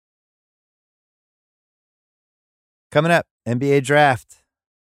Coming up, NBA draft.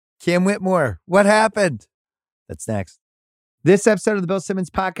 Cam Whitmore, what happened? That's next. This episode of the Bill Simmons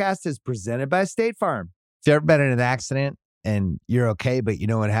podcast is presented by State Farm. If you've ever been in an accident and you're okay, but you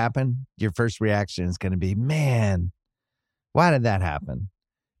know what happened, your first reaction is going to be, man, why did that happen?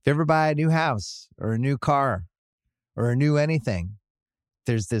 If you ever buy a new house or a new car or a new anything,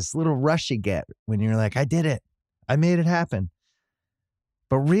 there's this little rush you get when you're like, I did it. I made it happen.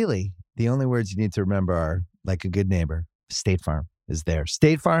 But really, the only words you need to remember are, like a good neighbor, State Farm is there.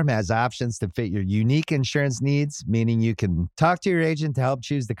 State Farm has options to fit your unique insurance needs, meaning you can talk to your agent to help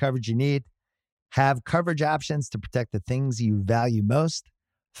choose the coverage you need, have coverage options to protect the things you value most,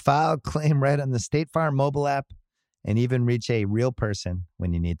 file a claim right on the State Farm mobile app, and even reach a real person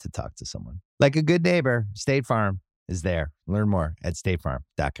when you need to talk to someone. Like a good neighbor, State Farm is there. Learn more at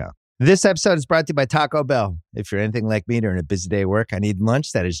statefarm.com. This episode is brought to you by Taco Bell. If you're anything like me during a busy day at work, I need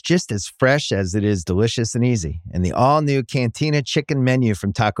lunch that is just as fresh as it is delicious and easy. And the all-new Cantina chicken menu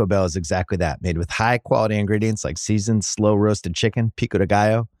from Taco Bell is exactly that, made with high-quality ingredients like seasoned, slow-roasted chicken, pico de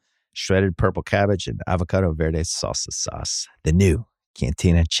gallo, shredded purple cabbage, and avocado verde salsa sauce. The new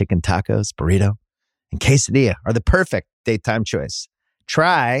Cantina chicken tacos, burrito, and quesadilla are the perfect daytime choice.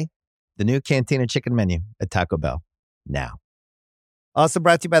 Try the new Cantina chicken menu at Taco Bell now. Also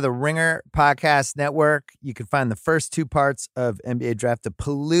brought to you by the Ringer Podcast Network. You can find the first two parts of NBA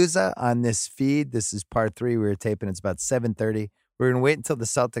Draftapalooza on this feed. This is part 3. We were taping. It's about 7:30. We're going to wait until the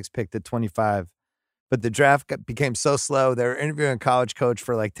Celtics picked at 25. But the draft became so slow. They were interviewing a college coach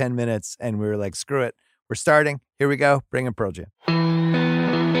for like 10 minutes, and we were like, screw it. We're starting. Here we go. Bring in Pearl Jam.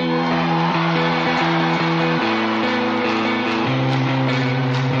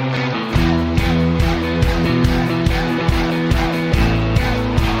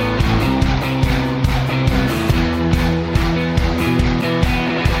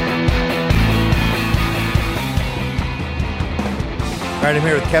 All right, I'm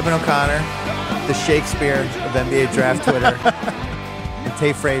here with Kevin O'Connor, the Shakespeare of NBA Draft Twitter, and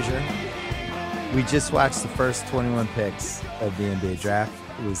Tate Frazier. We just watched the first 21 picks of the NBA Draft.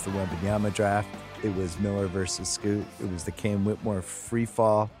 It was the Wembanyama draft. It was Miller versus Scoot. It was the Cam Whitmore free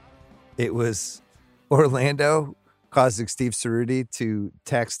fall. It was Orlando causing Steve Cerruti to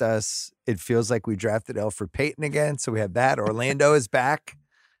text us, it feels like we drafted Elfrid Payton again. So we have that. Orlando is back.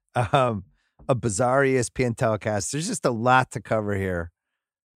 A bizarre ESPN telecast. There's just a lot to cover here.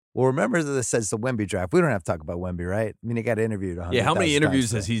 Well, remember that this says the Wemby draft. We don't have to talk about Wemby, right? I mean, he got interviewed 100,000 Yeah, how many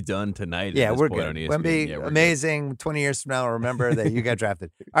interviews times has he done tonight? Yeah, we're good. On ESPN? Wemby, yeah, amazing. Good. 20 years from now, I'll remember that you got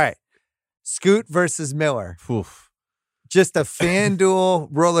drafted. All right. Scoot versus Miller. Oof. Just a FanDuel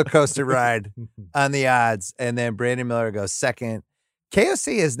roller coaster ride on the odds. And then Brandon Miller goes second.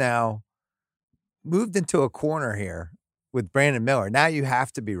 KOC has now moved into a corner here with Brandon Miller. Now you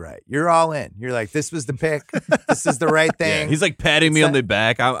have to be right. You're all in. You're like, this was the pick. This is the right thing. Yeah, he's like patting me on the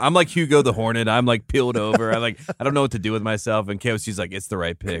back. I'm like Hugo the Hornet. I'm like peeled over. I don't know what to do with myself. And KOC's like, it's the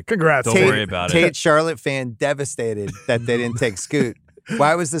right pick. Congrats. Don't worry about it. Tate, Charlotte fan, devastated that they didn't take Scoot.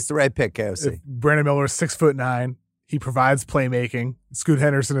 Why was this the right pick, KOC? Brandon Miller is 6'9". He provides playmaking. Scoot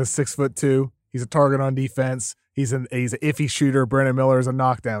Henderson is 6'2". He's a target on defense. He's an iffy shooter. Brandon Miller is a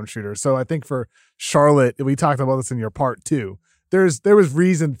knockdown shooter. So I think for Charlotte, we talked about this in your part too. There was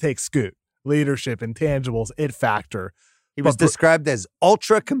reason to take Scoot. Leadership, intangibles, it factor. He was described as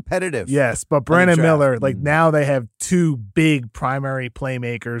ultra competitive. Yes, but Brandon Miller, now they have two big primary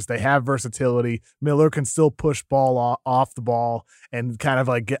playmakers. They have versatility. Miller can still push ball off the ball and kind of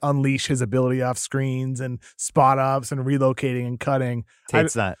like unleash his ability off screens and spot ups and relocating and cutting.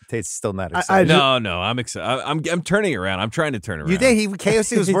 Tate's still not excited. No, I'm excited. I'm turning around. I'm trying to turn around. You did.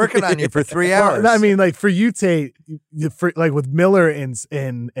 KOC was working on you for 3 hours. Well, I mean, like for you, Tate, with Miller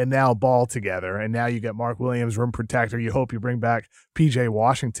and now Ball together, and now you get Mark Williams, rim protector. You hope you bring back PJ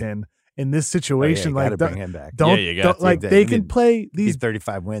Washington in this situation. Like, bring him back. They can play these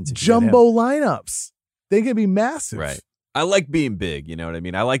 35 wins. Jumbo lineups. They can be massive. Right. I like being big, you know what I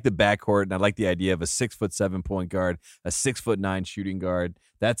mean? I like the backcourt, and I like the idea of a 6'7" point guard, a 6'9" shooting guard.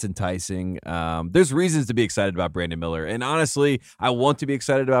 That's enticing. There's reasons to be excited about Brandon Miller. And honestly, I want to be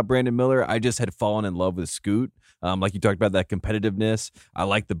excited about Brandon Miller. I just had fallen in love with Scoot. Like you talked about that competitiveness. I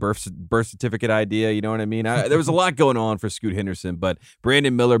like the birth certificate idea. You know what I mean? There was a lot going on for Scoot Henderson, but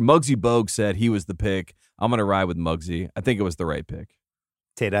Brandon Miller, Muggsy Bogues said he was the pick. I'm going to ride with Muggsy. I think it was the right pick.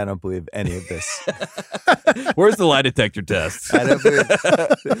 Tate, I don't believe any of this. Where's the lie detector test? I don't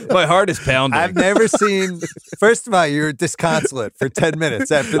believe. My heart is pounding. I've never seen. First of all, you were disconsolate for 10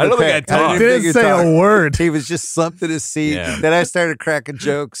 minutes after the I don't pick. think I talked. Didn't say a word. He was just slumped in his seat. Yeah. Then I started cracking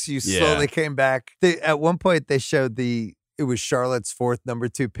jokes. You slowly came back. At one point, they showed it it was Charlotte's fourth number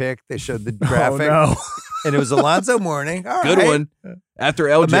 2 pick. They showed the graphic. Oh, no. And it was Alonzo Mourning. All Good right. one. After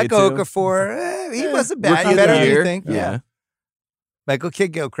LJ, Emeka too. Okafor, he wasn't bad. Rookie of Better the than you year. think. Yeah. Michael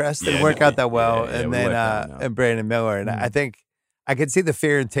Kidd-Gilchrist didn't work out that well. Yeah, and we then wiped that one out. and Brandon Miller. And I think I could see the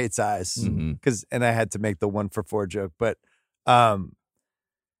fear in Tate's eyes because, and I had to make the 1-for-4 joke. But I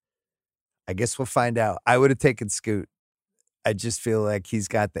guess we'll find out. I would have taken Scoot. I just feel like he's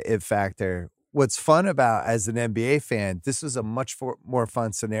got the it factor. What's fun about, as an NBA fan, this was a much more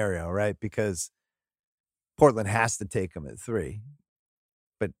fun scenario, right? Because Portland has to take him at 3.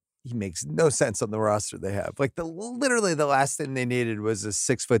 But he makes no sense on the roster they have. Like, literally the last thing they needed was a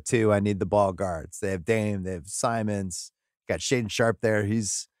 6'2", I need the ball guards. They have Dame, they have Simons, got Shaedon Sharpe there.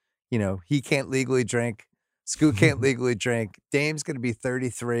 He's, he can't legally drink. Scoot can't legally drink. Dame's going to be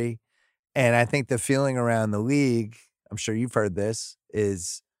 33. And I think the feeling around the league, I'm sure you've heard this,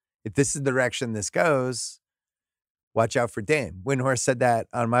 is if this is the direction this goes, watch out for Dame. Windhorst said that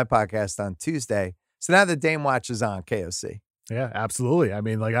on my podcast on Tuesday. So now the Dame watch is on KOC. Yeah, absolutely. I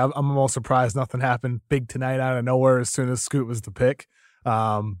mean, like, I'm almost surprised nothing happened big tonight out of nowhere as soon as Scoot was the pick.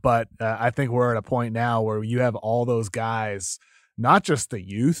 But I think we're at a point now where you have all those guys, not just the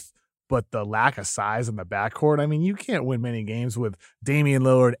youth, but the lack of size in the backcourt. I mean, you can't win many games with Damian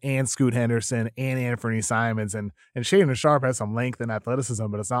Lillard and Scoot Henderson and Anthony Simons. And Shaedon Sharpe has some length and athleticism,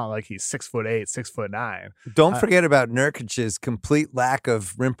 but it's not like he's 6'8", 6'9". Don't forget about Nurkic's complete lack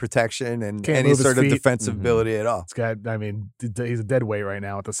of rim protection and any sort of defensive ability at all. It's got, I mean, he's a dead weight right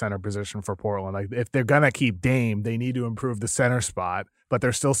now at the center position for Portland. Like, if they're going to keep Dame, they need to improve the center spot, but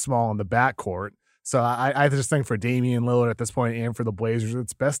they're still small in the backcourt. So I just think for Damian Lillard at this point and for the Blazers,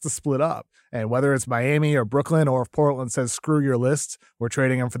 it's best to split up. And whether it's Miami or Brooklyn, or if Portland says, screw your list, we're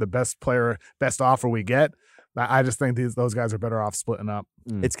trading him for the best player, best offer we get, I just think those guys are better off splitting up.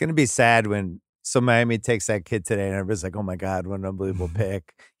 It's going to be sad when Miami takes that kid today and everybody's like, oh my God, what an unbelievable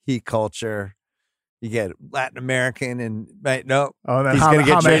pick. Heat culture. You get Latin American and he's going to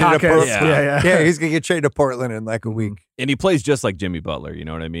get traded to Portland. Yeah, he's going to get traded to Portland in like a week. And he plays just like Jimmy Butler, you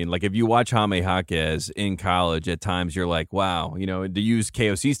know what I mean? Like, if you watch Jaime Jaquez in college, at times you're like, wow, to use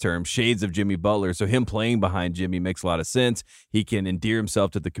KOC's term, shades of Jimmy Butler. So him playing behind Jimmy makes a lot of sense. He can endear himself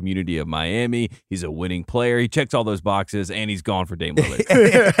to the community of Miami. He's a winning player. He checks all those boxes, and he's gone for Dame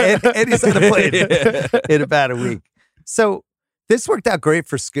Lillard. and he's going to play in about a week. So this worked out great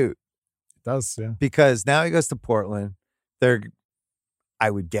for Scoot. Does, yeah. Because now he goes to Portland. They're,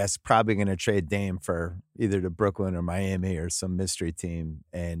 I would guess, probably going to trade Dame for either to Brooklyn or Miami or some mystery team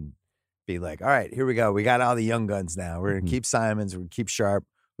and be like, all right, here we go. We got all the young guns now. We're going to keep Simons. We're going to keep Sharpe.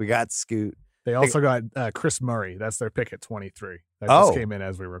 We got Scoot. They also got Chris Murray. That's their pick at 23. That just came in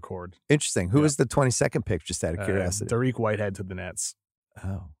as we record. Interesting. Who was the 22nd pick, just out of curiosity? Dariq Whitehead to the Nets.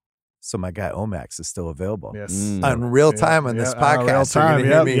 Oh. So my guy Omax is still available. Yes. On real time on this podcast. So you're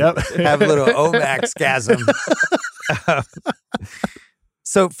going to hear me have a little Omax-gasm.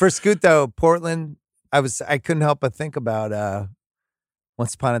 So for Scoot, though, Portland, I couldn't help but think about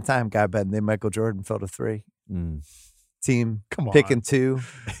once upon a time, guy by the name Michael Jordan filled a 3. Team picking 2.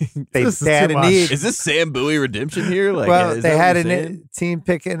 They had a need. Is this Sam Bowie redemption here? Like, well, they had a team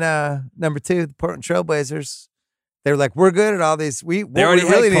picking number 2, the Portland Trailblazers. They were like, we're good at all these. What we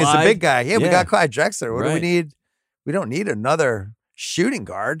really need is a big guy. Yeah, we got Clyde Drexler. What do we need? We don't need another shooting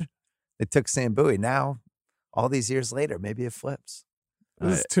guard. They took Sam Bowie. Now, all these years later, maybe it flips.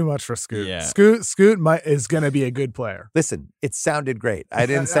 This is too much for Scoot. Yeah. Scoot is going to be a good player. Listen, it sounded great. I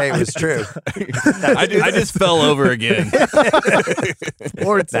didn't say it was true. I just fell over again.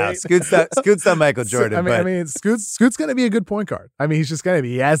 No, Scoot's not Michael Jordan. I mean, Scoot's going to be a good point guard. I mean, he's just going to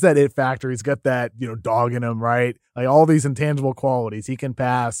be. He has that it factor. He's got that dog in him, right? Like all these intangible qualities. He can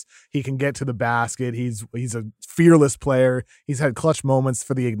pass. He can get to the basket. He's a fearless player. He's had clutch moments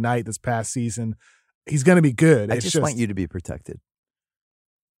for the Ignite this past season. He's going to be good. I just want you to be protected.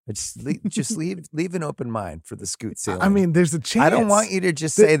 Just leave an open mind for the Scoot ceiling. I mean, there's a chance. I don't want you to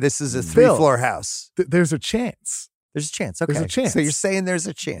just say this is a 3-floor house. There's a chance. There's a chance. Okay. There's a chance. So you're saying there's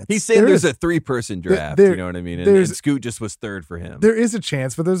a chance. He's saying there's a 3-person draft. You know what I mean? And Scoot just was 3rd for him. There is a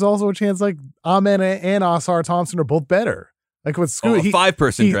chance, but there's also a chance like Amen and Asar Thompson are both better. Like with Scoot, a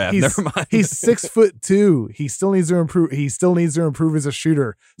 5-person draft. Never mind. He's 6'2". He still needs to improve. He still needs to improve as a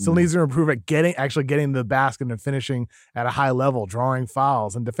shooter. Still needs to improve at getting to the basket and finishing at a high level, drawing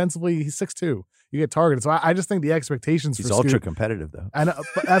fouls. And defensively, he's 6'2". You get targeted. So I just think the expectations for Scoot. He's ultra competitive though. And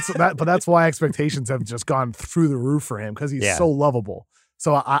but that's why expectations have just gone through the roof for him because he's so lovable.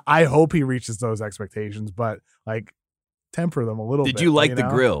 So I hope he reaches those expectations. But like, temper them a little bit. Did you like the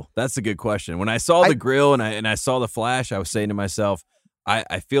grill? That's a good question. When I saw the grill and I saw the flash, I was saying to myself,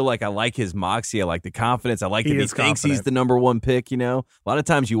 I feel like I like his moxie. I like the confidence. I like that he thinks confident. he's the number one pick, A lot of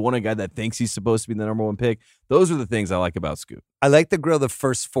times you want a guy that thinks he's supposed to be the number one pick. Those are the things I like about Scoot. I like the grill the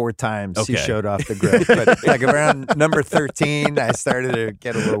first 4 times he showed off the grill. But like around number 13, I started to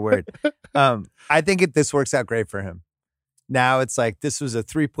get a little worried. I think this works out great for him. Now it's like this was a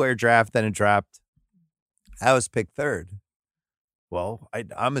 3-player draft, then it dropped. I was picked 3rd. Well,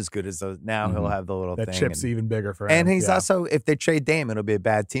 I'm as good as those. Now he'll have the little that thing. chip's even bigger for him. And he's also, if they trade Dame, it'll be a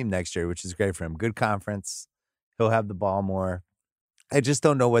bad team next year, which is great for him. Good conference. He'll have the ball more. I just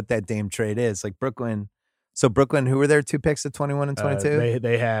don't know what that Dame trade is. Like Brooklyn. So Brooklyn, who were their 2 picks at 21 and 22?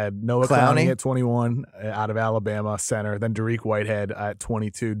 They had Noah Clowney at 21 out of Alabama, center. Then Dariq Whitehead at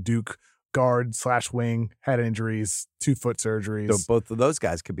 22, Duke guard / wing, had injuries, 2-foot surgeries. So both of those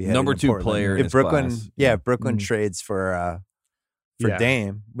guys could be heading number to 2 Portland. player in If his Brooklyn, class. if Brooklyn trades for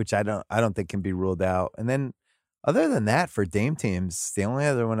Dame, which I don't think can be ruled out. And then other than that, for Dame teams, the only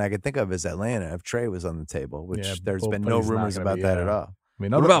other one I could think of is Atlanta. If Trey was on the table, which there's been no rumors about that at all. I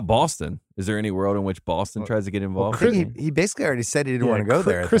mean, what about Boston? Is there any world in which Boston tries to get involved? He basically already said he didn't want to go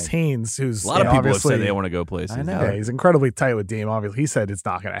there. Chris Haynes, who's a lot of people have said they want to go places. I know. Yeah, he's incredibly tight with Dame. Obviously, he said it's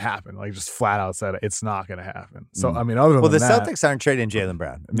not going to happen. Like just flat out said it's not going to happen. So I mean, other than the that, Celtics aren't trading Jaylen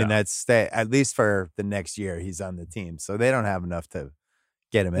Brown. I mean, that's at least for the next year he's on the team, so they don't have enough to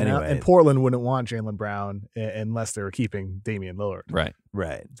get him anyway. And Portland wouldn't want Jaylen Brown unless they were keeping Damian Lillard. Right.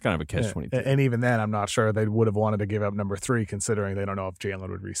 Right. It's kind of a catch-22. And even then, I'm not sure they would have wanted to give up number 3, considering they don't know if Jaylen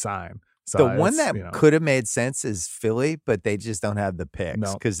would resign. So the one that could have made sense is Philly, but they just don't have the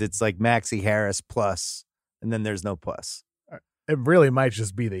picks because it's like Maxey Harris plus, and then there's no plus. It really might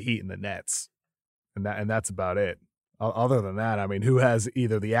just be the Heat and the Nets, and that's about it. Other than that, I mean, who has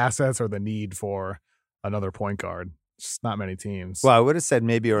either the assets or the need for another point guard? Just not many teams. Well, I would have said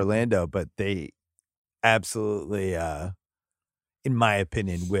maybe Orlando, but they absolutely, in my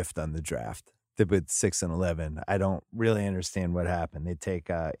opinion, whiffed on the draft. With 6 and 11. I don't really understand what happened. They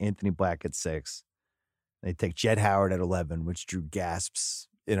take Anthony Black at 6. They take Jett Howard at 11, which drew gasps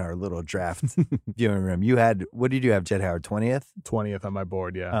in our little draft viewing room. What did you have, Jett Howard, 20th? 20th on my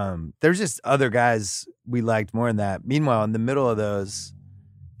board, yeah. There's just other guys we liked more than that. Meanwhile, in the middle of those,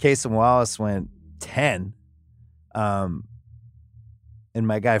 Case and Wallace went 10. And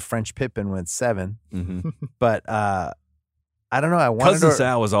my guy French Pippen went 7. Mm-hmm. But I don't know. Cousin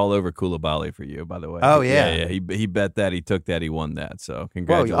Sal was all over Koulibaly for you, by the way. Oh, yeah. Yeah. He bet that. He took that. He won that. So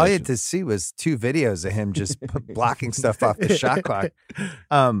congratulations. Well, all you had to see was 2 videos of him just blocking stuff off the shot clock.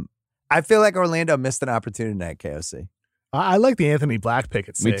 I feel like Orlando missed an opportunity tonight, KOC. I like the Anthony Black pick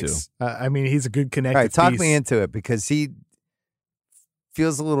at 6. Me too. I mean, he's a good connected All right, talk piece. me into it because he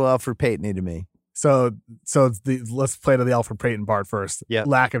feels a little Alfred Payton-y to me. So let's play to the Alfred Payton part first. Yeah.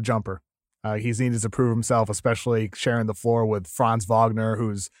 Lack of jumper. He's needed to prove himself, especially sharing the floor with Franz Wagner,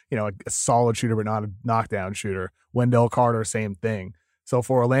 who's a solid shooter but not a knockdown shooter. Wendell Carter, same thing. So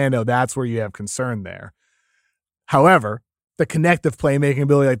for Orlando, that's where you have concern there. However, the connective playmaking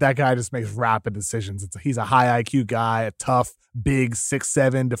ability, like that guy just makes rapid decisions. He's a high IQ guy, a tough, big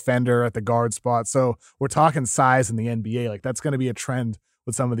 6'7" defender at the guard spot. So we're talking size in the NBA. Like that's going to be a trend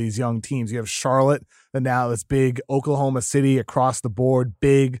with some of these young teams. You have Charlotte, and now this big Oklahoma City across the board,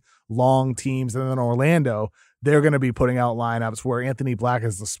 big, long teams. And then Orlando, they're going to be putting out lineups where Anthony Black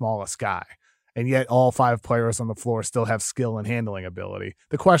is the smallest guy. And yet all 5 players on the floor still have skill and handling ability.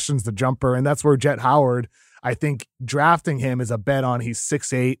 The question's the jumper, and that's where Jett Howard, I think drafting him is a bet on he's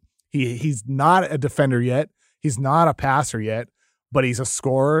 6'8". He's not a defender yet. He's not a passer yet, but he's a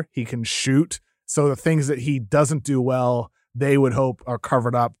scorer. He can shoot. So the things that he doesn't do well, they would hope are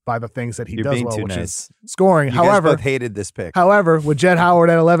covered up by the things that he does well, which is scoring. You guys both hated this pick. However, with Jett Howard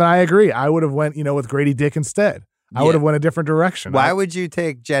at 11, I agree. I would have went, with Grady Dick instead. I would have went a different direction. Why would you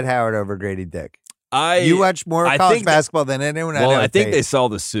take Jett Howard over Grady Dick? You watch more college basketball than anyone I know. Well, I think they saw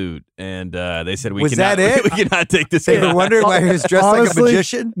the suit, and they said, we cannot take this They guy. were wondering why he was dressed Honestly, like a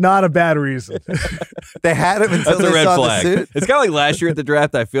magician? Not a bad reason. They had him until That's a they red saw flag. the suit. It's kind of like last year at the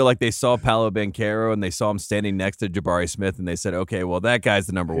draft. I feel like they saw Paolo Banchero, and they saw him standing next to Jabari Smith, and they said, okay, well, that guy's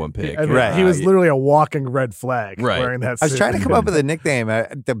the number 1 pick. Right. He was literally a walking red flag wearing that suit. I was trying to come up with a nickname.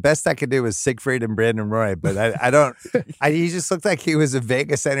 The best I could do was Siegfried and Brandon Roy, but I don't. He just looked like he was a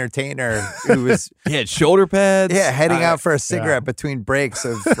Vegas entertainer who was. He had shoulder pads. Yeah, heading out for a cigarette between breaks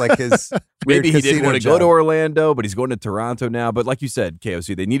of like his Maybe he didn't casino want to job. go to Orlando, but he's going to Toronto now. But like you said,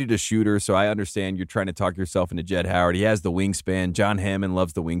 KOC, they needed a shooter, so I understand you're trying to talk yourself into Jed Howard. He has the wingspan. John Hammond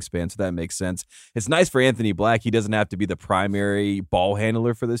loves the wingspan, so that makes sense. It's nice for Anthony Black. He doesn't have to be the primary ball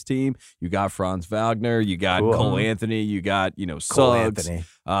handler for this team. You got Franz Wagner, you got Cole Anthony, you got, Suggs.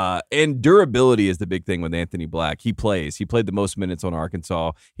 And durability is the big thing with Anthony Black. He plays. He played the most minutes on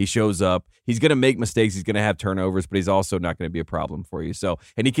Arkansas. He shows up. He's going to make mistakes. He's going to have turnovers, but he's also not going to be a problem for you. So,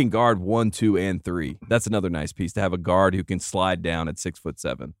 and he can guard 1, 2, and 3. That's another nice piece, to have a guard who can slide down at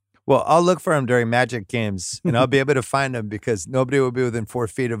 6'7". Well, I'll look for him during Magic games, and I'll be able to find him because nobody will be within 4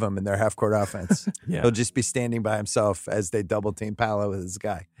 feet of him in their half-court offense. He'll just be standing by himself as they double-team Paolo with his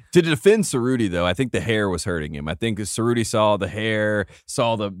guy. To defend Cerruti, though, I think the hair was hurting him. I think Cerruti saw the hair,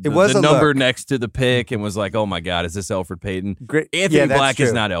 saw the number look. next to the pick, and was like, oh, my God, is this Alfred Payton? Great. Anthony Black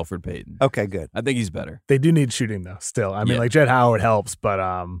is not Alfred Payton. Okay, good. I think he's better. They do need shooting, though, still. I mean, like, Jed Howard helps, but,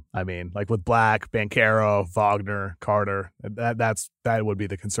 like, with Black, Banchero, Wagner, Carter, that would be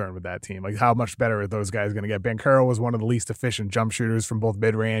the concern with that team. Like, how much better are those guys going to get? Banchero was one of the least efficient jump shooters from both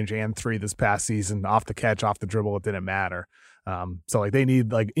mid-range and 3 this past season. Off the catch, off the dribble, it didn't matter. So like they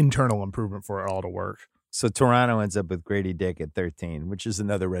need like internal improvement for it all to work. So Toronto ends up with Grady Dick at 13, which is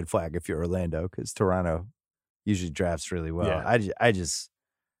another red flag if you're Orlando, because Toronto usually drafts really well. Yeah. I just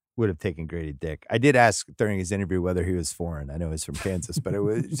would have taken Grady Dick. I did ask during his interview whether he was foreign. I know he's from Kansas, but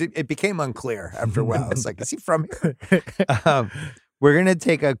it became unclear after a while. I was like, is he from here? We're going to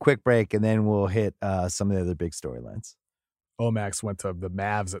take a quick break, and then we'll hit some of the other big storylines. Omax went to the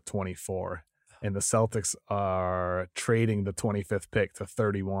Mavs at 24. And the Celtics are trading the 25th pick to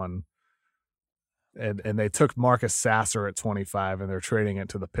 31. And they took Marcus Sasser at 25, and they're trading it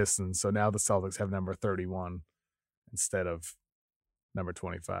to the Pistons. So now the Celtics have number 31 instead of number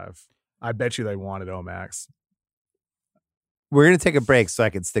 25. I bet you they wanted Omax. We're going to take a break so I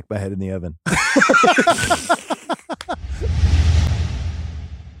can stick my head in the oven.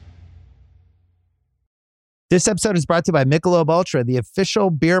 This episode is brought to you by Michelob Ultra, the official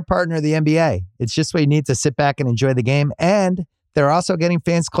beer partner of the NBA. It's just what you need to sit back and enjoy the game, and they're also getting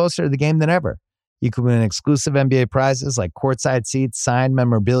fans closer to the game than ever. You can win exclusive NBA prizes like courtside seats, signed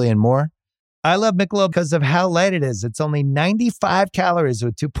memorabilia, and more. I love Michelob because of how light it is. It's only 95 calories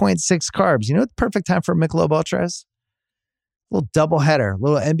with 2.6 carbs. You know what the perfect time for Michelob Ultra is? A little doubleheader,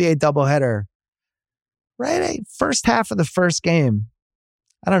 little NBA doubleheader. Right, first half of the first game.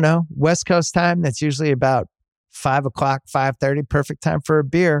 I don't know, West Coast time, that's usually about 5 o'clock, 5:30, perfect time for a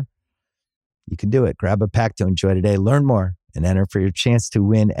beer. You can do it. Grab a pack to enjoy today. Learn more and enter for your chance to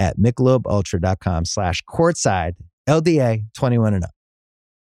win at MichelobUltra.com/courtside, LDA 21 and up.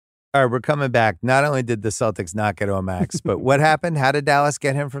 All right, we're coming back. Not only did the Celtics not get Omax, but what happened? How did Dallas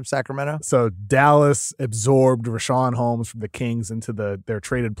get him from Sacramento? So Dallas absorbed Rashawn Holmes from the Kings into their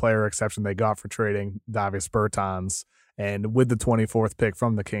traded player exception they got for trading Davis Bertans. And with the 24th pick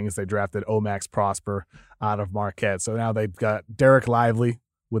from the Kings, they drafted Omax Prosper out of Marquette. So now they've got Derek Lively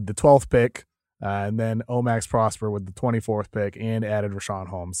with the 12th pick, and then Omax Prosper with the 24th pick, and added Rashawn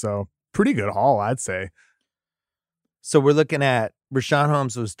Holmes. So pretty good haul, I'd say. So we're looking at Rashawn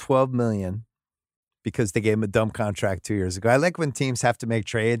Holmes was $12 million because they gave him a dumb contract 2 years ago. I like when teams have to make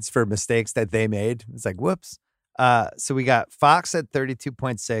trades for mistakes that they made. It's like, whoops. So we got Fox at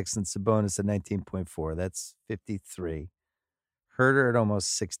 32.6 and Sabonis at 19.4. That's 53. Herter at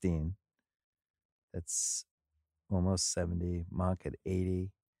almost 16. That's almost 70. Monk at 80.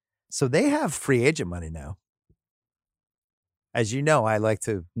 So they have free agent money now. As you know, I like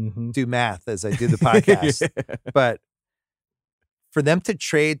to do math as I do the podcast. But for them to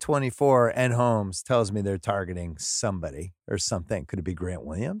trade 24 and Holmes tells me they're targeting somebody or something. Could it be Grant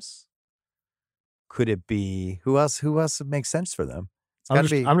Williams? Could it be who else? Who else makes sense for them? I'm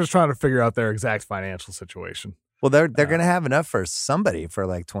just trying to figure out their exact financial situation. Well, they're going to have enough for somebody for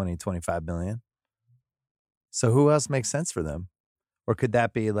like 20, 25 million. So who else makes sense for them? Or could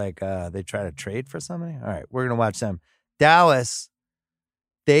that be like they try to trade for somebody? All right, we're going to watch them. Dallas,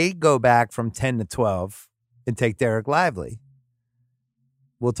 they go back from 10 to 12 and take Derek Lively.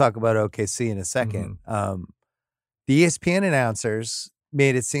 We'll talk about OKC in a second. The ESPN announcers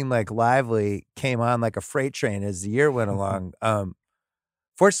made it seem like Lively came on like a freight train as the year went along.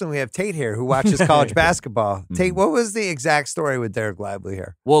 Fortunately, we have Tate here who watches college basketball. Tate, what was the exact story with Derek Lively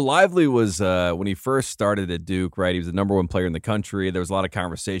here? Well, Lively was, when he first started at Duke, right, he was the number one player in the country. There was a lot of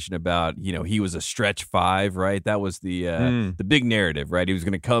conversation about, he was a stretch 5, right? That was the big narrative, right? He was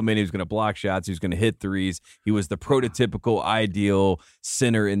going to come in, he was going to block shots, he was going to hit threes. He was the prototypical ideal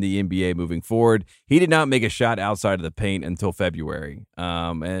center in the NBA moving forward. He did not make a shot outside of the paint until February.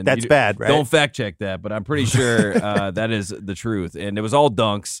 And that's bad, right? Don't fact check that, but I'm pretty sure that is the truth. And it was all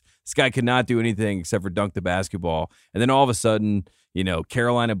dunks. This guy could not do anything except for dunk the basketball. And then all of a sudden,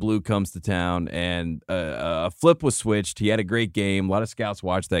 Carolina Blue comes to town, and a flip was switched. He had a great game. A lot of scouts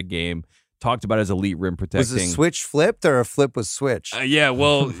watched that game. Talked about his elite rim protecting. Was a switch flipped or a flip was switched? Yeah,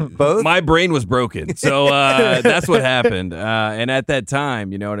 well, both. My brain was broken, so that's what happened. And at that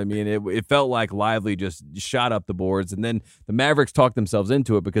time, you know what I mean. It felt like Lively just shot up the boards, and then the Mavericks talked themselves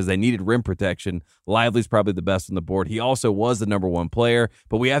into it because they needed rim protection. Lively's probably the best on the board. He also was the number one player,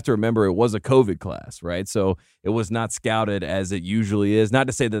 but we have to remember it was a COVID class, right? So it was not scouted as it usually is. Not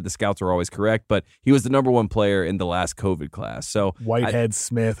to say that the scouts are always correct, but he was the number one player in the last COVID class. So Whitehead,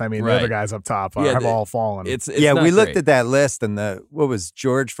 Smith, I mean, right. the other guys up top have all fallen. It's we looked at that list, and what was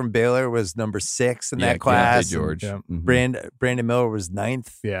George from Baylor was number 6 in that class. George. Yeah. Brandon Miller was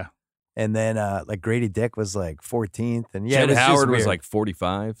 9th. Yeah. And then Grady Dick was like 14th. And Jed Howard was like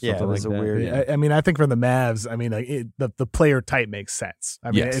 45. Yeah, it was like a that. weird. I mean, I think for the Mavs, I mean, the player type makes sense.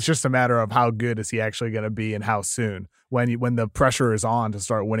 I mean, It's just a matter of how good is he actually going to be and how soon. When the pressure is on to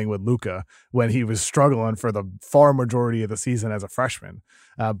start winning with Luka, when he was struggling for the far majority of the season as a freshman.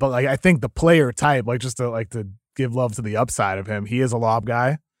 But I think the player type, just to give love to the upside of him, he is a lob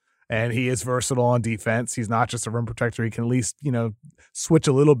guy. And he is versatile on defense. He's not just a rim protector. He can at least, switch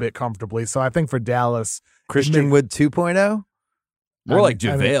a little bit comfortably. So I think for Dallas, Christian Wood 2.0? More like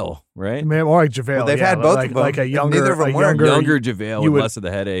JaVale, right? More like JaVale. Well, they've had both of them. Like a younger JaVale with less of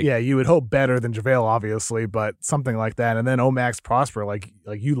the headache. Yeah, you would hope better than JaVale, obviously, but something like that. And then Omax Prosper, like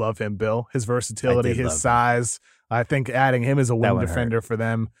you love him, Bill. His versatility, his size. I think adding him as a wing defender for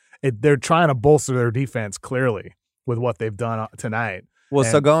them, they're trying to bolster their defense clearly with what they've done tonight. Well,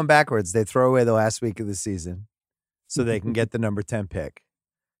 so going backwards, they throw away the last week of the season so they can get the number 10 pick.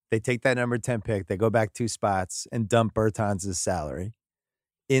 They take that number 10 pick, they go back 2 spots and dump Bertans' salary.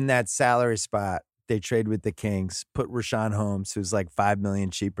 In that salary spot, they trade with the Kings, put Rashawn Holmes, who's like $5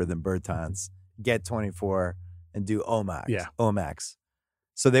 million cheaper than Bertans, get 24, and do Omax. Yeah. Omax.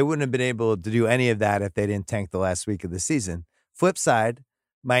 So they wouldn't have been able to do any of that if they didn't tank the last week of the season. Flip side,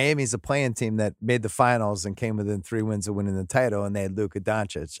 Miami's a playing team that made the finals and came within 3 wins of winning the title, and they had Luka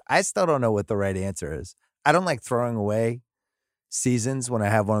Doncic. I still don't know what the right answer is. I don't like throwing away seasons when I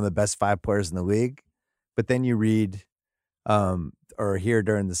have one of the best 5 players in the league, but then you read or hear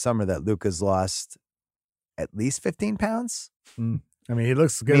during the summer that Luka's lost at least 15 pounds. I mean, he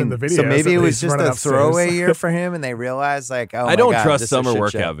looks good in the video. So maybe it was just a throwaway year for him, and they realized, like, I don't trust summer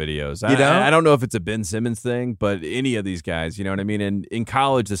workout videos. You don't? I don't know if it's a Ben Simmons thing, but any of these guys, you know what I mean? And in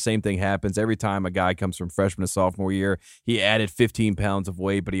college, the same thing happens. Every time a guy comes from freshman to sophomore year, he added 15 pounds of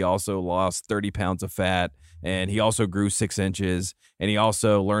weight, but he also lost 30 pounds of fat, and he also grew 6 inches, and he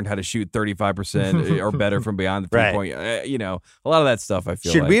also learned how to shoot 35% or better from beyond the three-point. A lot of that stuff, I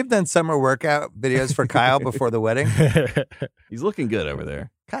feel Should like. we have done summer workout videos for Kyle before the wedding? He's looking good over there.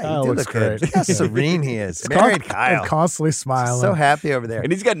 Kyle, you do look great. good. Look how serene he is. Married Kyle. Constantly smiling. So happy over there.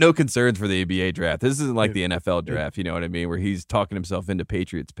 And he's got no concerns for the NBA draft. This isn't like the NFL draft, you know what I mean, where he's talking himself into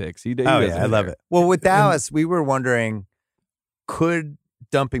Patriots picks. I love it. Well, with Dallas, we were wondering, could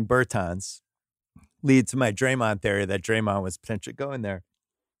dumping Bertans lead to my Draymond theory that Draymond was potentially going there?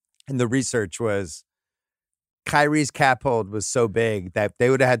 And the research was Kyrie's cap hold was so big that they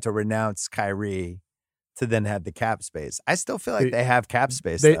would have had to renounce Kyrie to then have the cap space. I still feel like they have cap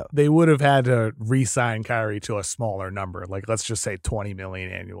space, though. They would have had to re-sign Kyrie to a smaller number, like let's just say $20 million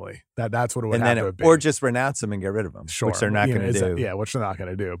annually. That's what it would have to be. Or just renounce him and get rid of him, which they're not going to do. Yeah, which they're not going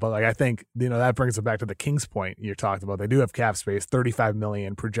to do. But I think that brings it back to the Kings point you talked about. They do have cap space, $35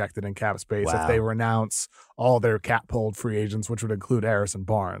 million projected in cap space if they renounce all their cap hold free agents, which would include Harrison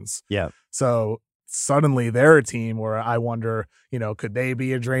Barnes. Yeah. So suddenly they're a team where I wonder, could they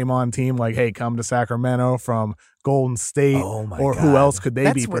be a Draymond team? Like, hey, come to Sacramento from Golden State, or who else could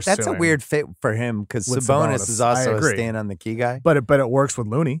they be pursuing? That's a weird fit for him because Sabonis is also a stand on the key guy. But it works with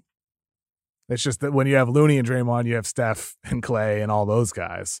Looney. It's just that when you have Looney and Draymond, you have Steph and Clay and all those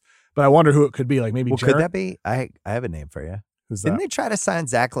guys. But I wonder who it could be. Like maybe could that be? I have a name for you. Who's Didn't that? they try to sign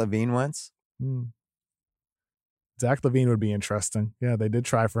Zach LaVine once? Zach LaVine would be interesting. Yeah, they did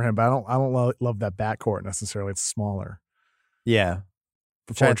try for him, but I don't love that backcourt necessarily. It's smaller. Yeah. I'm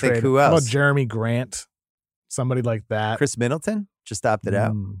Before trying to think who else. How about Jeremy Grant? Somebody like that. Chris Middleton just opted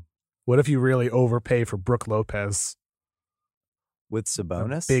out. What if you really overpay for Brook Lopez? With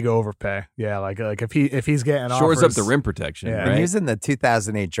Sabonis? Big overpay. Yeah, like if he's getting shores offers, up the rim protection. Yeah. Right? And he was in the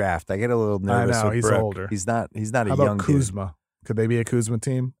 2008 draft. I get a little nervous. I know, with he's Brook. older. He's not How a about young Kuzma? dude. Could they be a Kuzma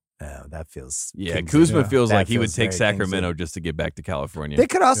team? Oh, that feels Kuzma feels That like he would feels take very Sacramento Kingsy. just to get back to California. They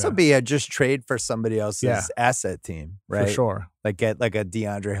could also be a just trade for somebody else's asset team, right? For sure. Like get like a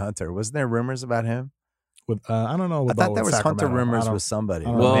DeAndre Hunter. Wasn't there rumors about him? With I don't know. I thought there was Sacramento. Hunter rumors with somebody.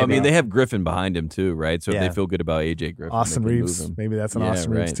 Well, I maybe. mean, they have Griffin behind him too, right? So if Yeah. they feel good about AJ Griffin, Austin they can Reeves. move him. Maybe that's an Yeah,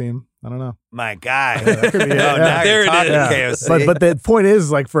 Austin Reeves right. team. I don't know. My guy. That could be it. Oh, Yeah. now There you're it talking is. KOC. But the point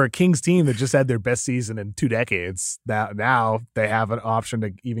is, like, for a Kings team that just had their best season in 2 decades, now they have an option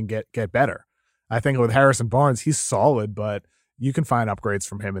to even get better. I think with Harrison Barnes, he's solid, but you can find upgrades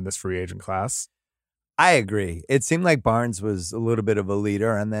from him in this free agent class. I agree. It seemed like Barnes was a little bit of a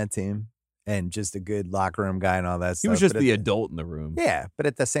leader on that team and just a good locker room guy and all that stuff. He was just But the adult in the room. Yeah, but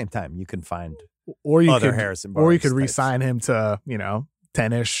at the same time, you can find Or you other could Harrison Barnes or you could types. re-sign him to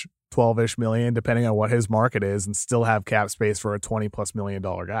 10-ish, 12-ish million, depending on what his market is, and still have cap space for a $20+ million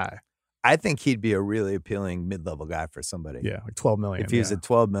guy. I think he'd be a really appealing mid-level guy for somebody. Yeah, like $12 million. If he was yeah. a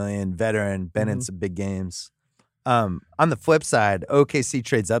 12 million veteran, been in Mhm. some big games. On the flip side, OKC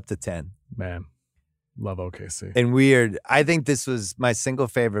trades up to 10. Man, love OKC. And weird. I think this was my single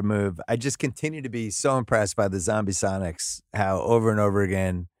favorite move. I just continue to be so impressed by the Zombie Sonics, how over and over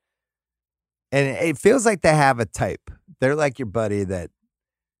again. And it feels like they have a type. They're like your buddy that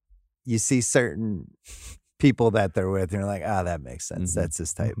you see certain people that they're with, and you're like, oh, that makes sense. Mhm. That's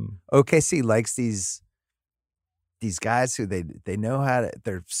his type. Mhm. OKC likes these guys who they know how to,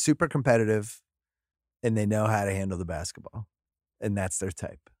 they're super competitive and they know how to handle the basketball. And that's their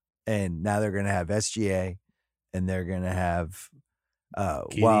type. And now they're going to have SGA and they're going to have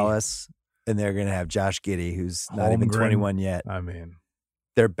Giddey. Wallace and they're going to have Josh Giddey, who's not even Holmgren. 21 yet. I mean,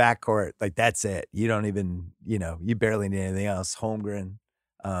 Their backcourt, like that's it. You don't even, you barely need anything else. Holmgren,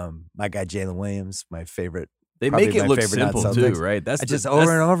 my guy Jalen Williams, my favorite. They Probably make it my look favorite simple non-Celtics. too, right? That's Just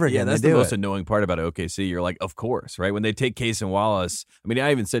over and over again. Yeah, that's they the do most it. annoying part about OKC. You're like, of course, right? When they take Case and Wallace, I mean, I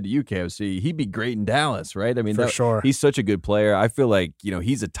even said to you, KOC, he'd be great in Dallas, right? I mean, for sure. he's such a good player. I feel like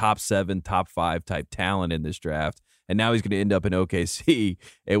he's a top 7, top 5 type talent in this draft, and now he's going to end up in OKC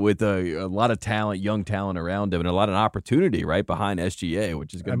with a lot of talent, young talent around him, and a lot of opportunity right behind SGA,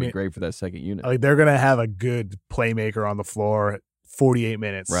 which is going to be great for that second unit. Like, they're going to have a good playmaker on the floor 48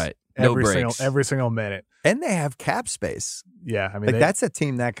 minutes. Right. No breaks. Every single minute. And they have cap space. Yeah. I mean, That's a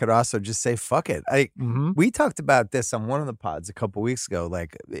team that could also just say, fuck it. Mhm. We talked about this on one of the pods a couple weeks ago.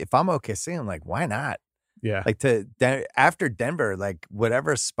 Like, if I'm OKC, I'm like, why not? Yeah. Like, after Denver, like,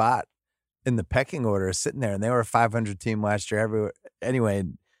 whatever spot in the pecking order is sitting there, and they were a 500 team last year. Anyway,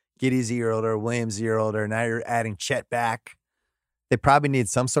 Giddey's a year older, Williams a year older. Now you're adding Chet back. They probably need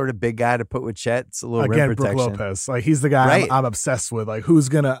some sort of big guy to put with Chet. It's a little rim Again, Brook protection. Lopez. Like, he's the guy Right. I'm obsessed with. Like, who's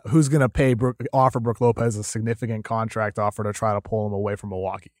gonna offer Brook Lopez a significant contract offer to try to pull him away from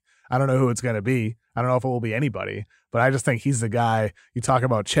Milwaukee? I don't know who it's gonna be. I don't know if it will be anybody, but I just think he's the guy. You talk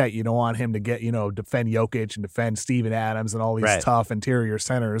about Chet, you don't want him to get, defend Jokic and defend Steven Adams and all these Right. tough interior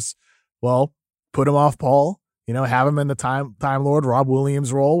centers. Well, put him off Paul. Have him in the Time Lord Rob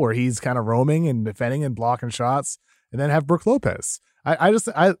Williams role where he's kind of roaming and defending and blocking shots, and then have Brook Lopez.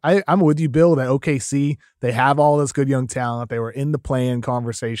 I'm with you, Bill, that OKC, they have all this good young talent. They were in the play-in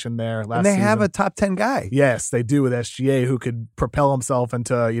conversation there last And they have season. a top 10 guy. Yes, they do with SGA, who could propel himself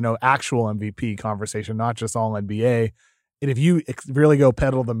into, actual MVP conversation, not just all NBA. And if you really go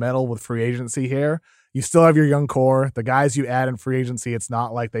pedal to the metal with free agency here, you still have your young core. The guys you add in free agency, it's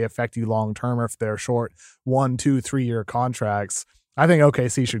not like they affect you long-term if they're short 1, 2, 3-year contracts. I think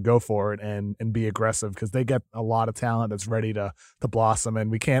OKC should go for it and be aggressive because they get a lot of talent that's ready to blossom.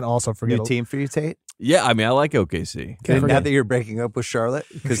 And we can't also forget New team for you, Tate? Yeah, I mean, I like OKC. Can't Now forget- that you're breaking up with Charlotte?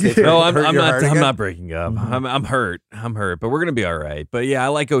 Because No, I'm your heart not. I'm again? not breaking up. Mhm. I'm hurt. But we're gonna be all right. But yeah, I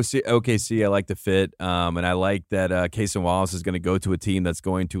like OKC. I like the fit, and I like that Case and Wallace is going to go to a team that's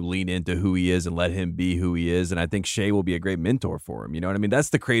going to lean into who he is and let him be who he is. And I think Shea will be a great mentor for him. You know what I mean? That's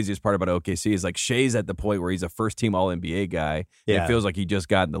the craziest part about OKC is like Shea's at the point where he's a first team All NBA guy. Yeah. It feels like he just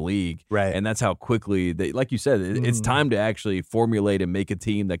got in the league, Right. and that's how quickly they, like you said, it's time to actually formulate and make a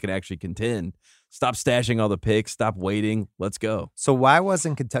team that can actually contend. Stop stashing all the picks. Stop waiting. Let's go. So why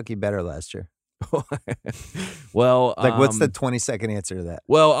wasn't Kentucky better last year? Well, Like, what's the 20-second answer to that?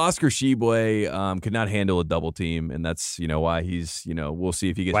 Well, Oscar Tshiebwe could not handle a double team, and that's why he's we'll see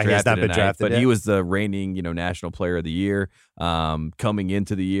if he gets Why he's drafted not been tonight. drafted But yet? he was the reigning National Player of the Year coming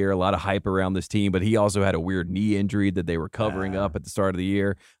into the year. A lot of hype around this team, but he also had a weird knee injury that they were covering up at the start of the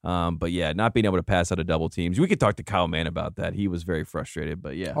year. But yeah, not being able to pass out of double teams. We could talk to Kyle Mann about that. He was very frustrated.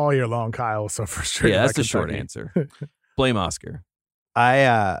 But yeah, all year long, Kyle was so frustrated. yeah, that's by the short Kentucky. answer. Blame Oscar.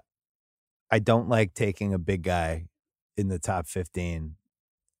 I don't like taking a big guy in the top 15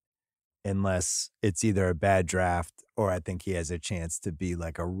 unless it's either a bad draft or I think he has a chance to be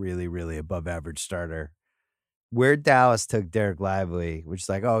like a really, really above average starter. Where Dallas took Derek Lively, which is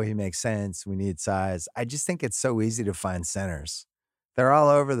like, oh, he makes sense. We need size. I just think it's so easy to find centers They're all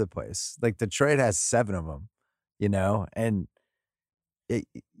over the place. Like Detroit has 7 of them, you know? And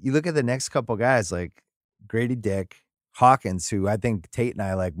you look at the next couple guys like Grady Dick, Hawkins, who I think Tate and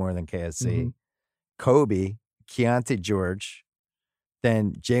I like more than KSC, Kobe, Keontae George,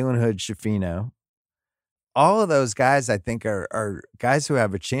 then Jalen Hood, Shafino. All of those guys, I think, are guys who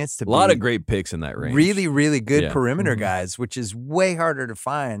have a chance to be a lot of great picks in that range. Really, really good perimeter guys, which is way harder to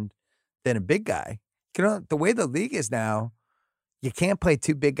find than a big guy. You know, the way the league is now, you can't play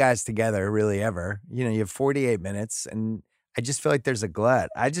 2 big guys together really ever. You know, you have 48 minutes, and I just feel like there's a glut.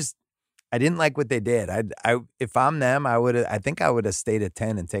 I didn't like what they did. If I'm them, I think I would have stayed at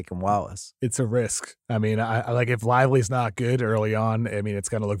 10 and taken Wallace. It's a risk. I mean, I like if Lively's not good early on, I mean, it's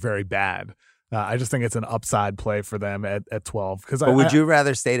going to look very bad. I just think it's an upside play for them at 12. But would you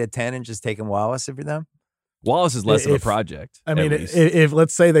rather stay at 10 and just taken Wallace if you're them? Wallace is less of a project. I mean, if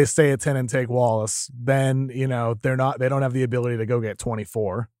let's say they stay at 10 and take Wallace, then you know they don't have the ability to go get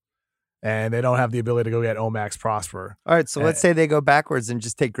 24, and they don't have the ability to go get Omax Prosper. All right, so let's say they go backwards and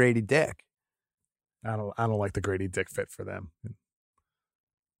just take Grady Dick. I don't like the Grady Dick fit for them.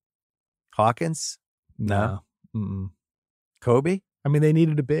 Hawkins? No. Mm-mm. Kobe? I mean, they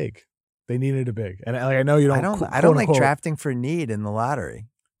needed a big. And I know you don't. I don't like drafting for need in the lottery.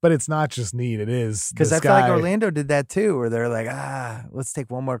 But it's not just need. It is because I feel like Orlando did that too, where they're like, let's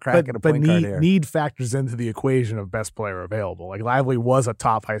take one more crack at a point guard here. Need factors into the equation of best player available. Like Lively was a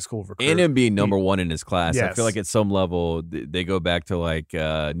top high school recruit, and him being number 1 in his class. Yes. I feel like at some level they go back to like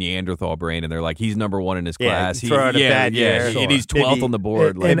Neanderthal brain, and they're like, he's number 1 in his class. Throw out a bad year. And he's 12th on the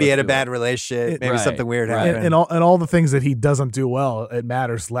board. Maybe he had a bad relationship. Maybe something weird happened. And all the things that he doesn't do well, it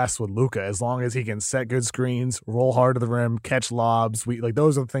matters less with Luka as long as he can set good screens, roll hard to the rim, catch lobs.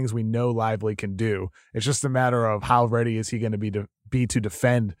 Those are the things we know Lively can do. It's just a matter of how ready is he going to be to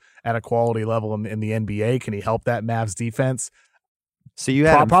defend at a quality level in the NBA. Can he help that Mavs defense? So you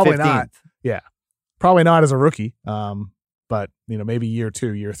had probably 15th. Not. Yeah, probably not as a rookie. But you know, maybe year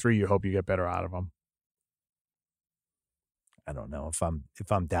 2, year 3, you hope you get better out of him. I don't know if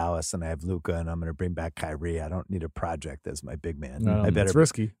I'm Dallas and I have Luka and I'm going to bring back Kyrie. I don't need a project as my big man. It's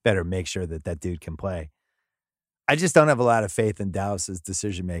risky. Better make sure that dude can play. I just don't have a lot of faith in Dallas's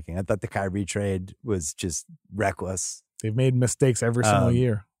decision making. I thought the Kyrie trade was just reckless. They've made mistakes every single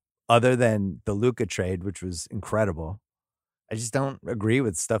year. Other than the Luka trade, which was incredible, I just don't agree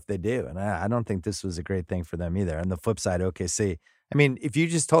with stuff they do. And I don't think this was a great thing for them either. On the flip side, OKC. I mean, if you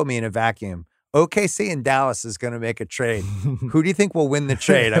just told me in a vacuum, OKC and Dallas is going to make a trade, who do you think will win the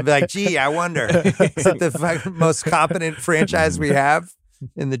trade? I'd be like, gee, I wonder. Is it the most competent franchise we have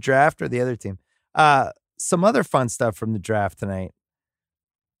in the draft or the other team? Some other fun stuff from the draft tonight.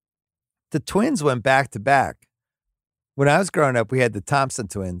 The Twins went back to back. When I was growing up, we had the Thompson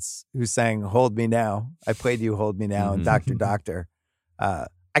twins who sang Hold Me Now. I played You Hold Me Now and Dr. Doctor.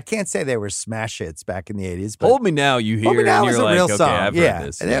 I can't say they were smash hits back in the 80s. But Hold Me Now, you hear it and you're like, real okay, song. I've heard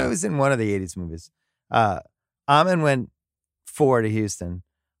this. And it was in one of the 80s movies. Amin went 4 to Houston.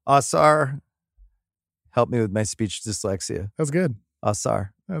 Asar helped me with my speech dyslexia. That's good.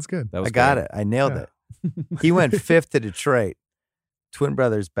 Asar. That's good. I got it. I nailed it. He went 5th to Detroit. Twin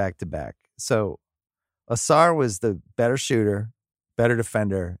brothers back to back. So Asar was the better shooter, better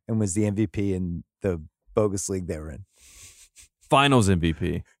defender, and was the MVP in the bogus league they were in. Finals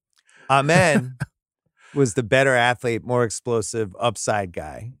MVP. Amen was the better athlete, more explosive, upside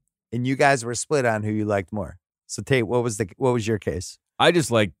guy. And you guys were split on who you liked more. So Tate, what was your case? I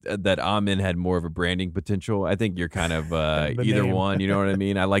just like that Amin had more of a branding potential. I think you're kind of either name. one, you know what I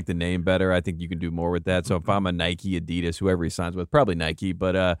mean? I like the name better. I think you can do more with that. So if I'm a Nike, Adidas, whoever he signs with, probably Nike,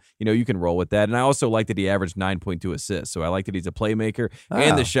 but you can roll with that. And I also like that he averaged 9.2 assists. So I like that he's a playmaker.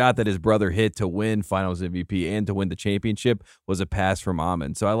 And the shot that his brother hit to win Finals MVP and to win the championship was a pass from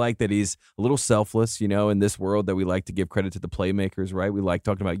Amin. So I like that he's a little selfless, in this world that we like to give credit to the playmakers, right? We like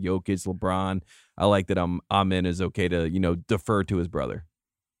talking about Jokic, LeBron. I like that Amin is okay to, defer to his brother.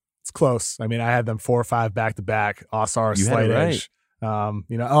 It's close. I mean, I had them 4 or 5 back to back. Asar slight edge. Right.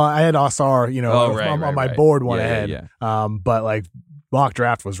 I had Asar, on my board one ahead. Yeah. But like mock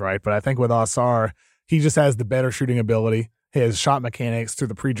draft was right. But I think with Asar, he just has the better shooting ability. His shot mechanics through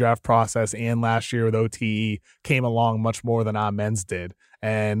the pre-draft process and last year with OTE came along much more than Amen's did.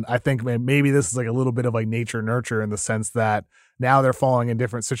 And I think maybe this is like a little bit of like nature nurture in the sense that now they're falling in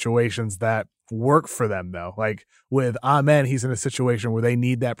different situations that work for them though. Like with Amen, he's in a situation where they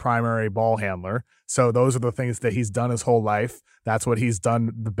need that primary ball handler. So those are the things that he's done his whole life. That's what he's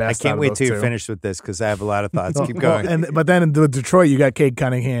done the best. I can't wait till you finish with this because I have a lot of thoughts. Keep going. But then in Detroit, you got Cade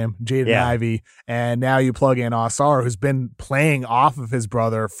Cunningham, Jaden Ivey, and now you plug in Asar, who's been playing off of his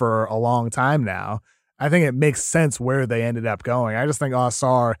brother for a long time now. I think it makes sense where they ended up going. I just think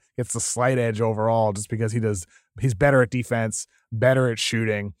Ausar gets the slight edge overall just because he's better at defense, better at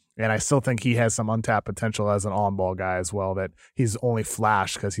shooting, and I still think he has some untapped potential as an on-ball guy as well that he's only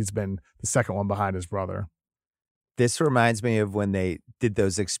flashed because he's been the second one behind his brother. This reminds me of when they did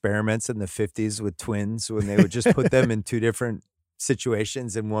those experiments in the 50s with twins, when they would just put them in two different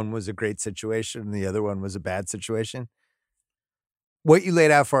situations, and one was a great situation and the other one was a bad situation. What you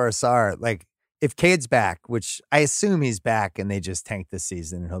laid out for Ausar, like, if Cade's back, which I assume he's back and they just tanked this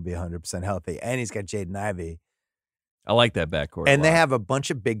season and he'll be 100% healthy, and he's got Jaden Ivey. I like that backcourt. And they have a bunch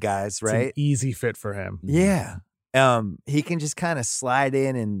of big guys, right? It's an easy fit for him. Yeah. He can just kind of slide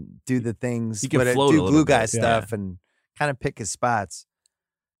in and do the things, he can float do a glue guy bit. stuff and kind of pick his spots.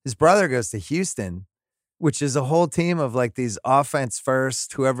 His brother goes to Houston, which is a whole team of like these offense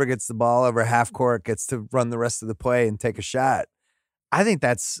first, whoever gets the ball over half court gets to run the rest of the play and take a shot. I think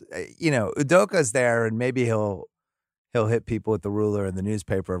that's, Udoka's there and maybe he'll hit people with the ruler in the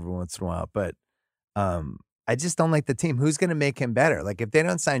newspaper every once in a while. But I just don't like the team. Who's going to make him better? Like, if they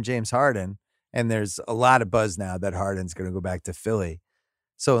don't sign James Harden, and there's a lot of buzz now that Harden's going to go back to Philly.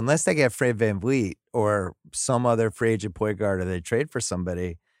 So unless they get Fred VanVleet or some other free agent point guard or they trade for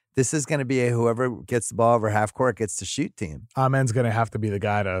somebody, this is going to be a whoever gets the ball over half court gets to shoot team. Amen's going to have to be the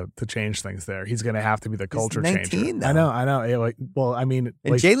guy to change things there. He's going to have to be the culture He's 19 changer. Though. I know. And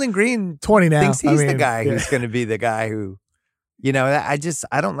Jalen Green 20 now. thinks he's the guy who's going to be the guy who, I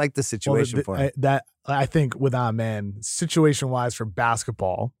don't like the situation for him. I think with Amen, situation-wise for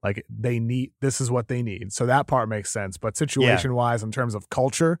basketball, like this is what they need. So that part makes sense. But situation-wise, in terms of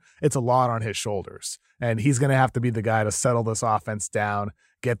culture, it's a lot on his shoulders. And he's going to have to be the guy to settle this offense down,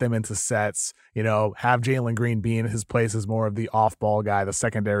 get them into sets, have Jalen Green be in his place as more of the off-ball guy, the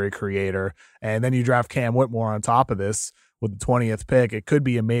secondary creator. And then you draft Cam Whitmore on top of this with the 20th pick. It could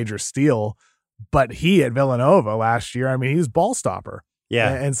be a major steal. But he at Villanova last year, he's ball stopper.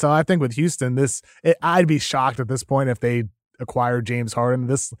 Yeah. And so I think with Houston, I'd be shocked at this point if they acquired James Harden.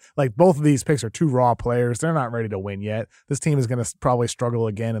 Both of these picks are two raw players. They're not ready to win yet. This team is going to probably struggle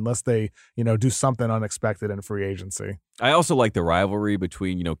again unless they, do something unexpected in free agency. I also like the rivalry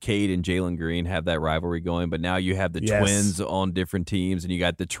between, Cade and Jalen Green have that rivalry going, but now you have the Twins on different teams and you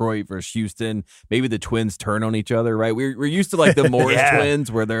got Detroit versus Houston. Maybe the Twins turn on each other, right? We're used to like the Morris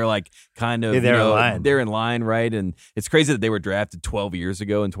Twins where they're like kind of, they're in line, right? And it's crazy that they were drafted 12 years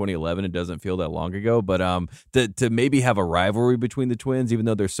ago in 2011. It doesn't feel that long ago, but to maybe have a rivalry between the Twins, even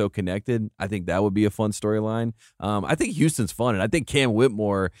though they're so connected, I think that would be a fun storyline. I think Houston's fun, and I think Cam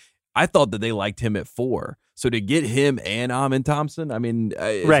Whitmore, I thought that they liked him at 4. So to get him and Amen Thompson,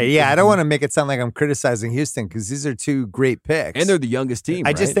 right? Yeah, I don't want to make it sound like I'm criticizing Houston because these are two great picks, and they're the youngest team.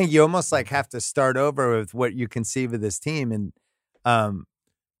 I just think you almost like have to start over with what you conceive of this team. And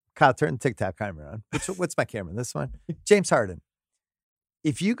Kyle, turn the TikTok camera on. What's my camera? This one, James Harden.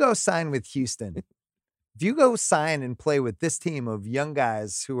 If you go sign with Houston, if you go sign and play with this team of young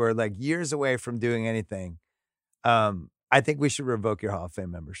guys who are like years away from doing anything, I think we should revoke your Hall of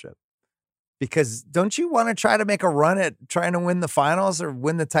Fame membership. Because don't you want to try to make a run at trying to win the finals or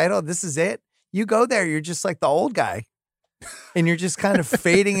win the title? This is it. You go there, you're just like the old guy. And you're just kind of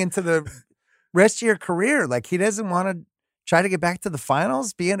fading into the rest of your career. Like, he doesn't want to try to get back to the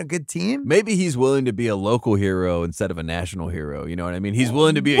finals, be in a good team. Maybe he's willing to be a local hero instead of a national hero. You know what I mean? He's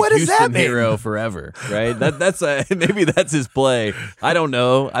willing to be a Houston hero forever, right? That's maybe that's his play. I don't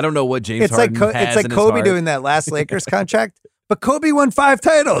know. I don't know what James Harden has It's like in his Kobe heart. doing that last Lakers contract. But Kobe won 5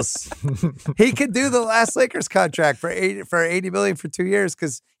 titles. He could do the last Lakers contract for $80 million for 2 years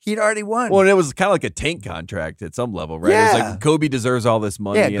because he'd already won. Well, and it was kind of like a tank contract at some level, right? Yeah. It was like Kobe deserves all this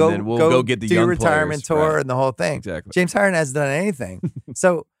money, and then we'll go get the young retirement players. tour Right. and the whole thing. Exactly. James Harden hasn't done anything,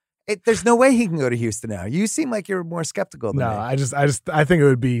 so there's no way he can go to Houston now. You seem like you're more skeptical than me. I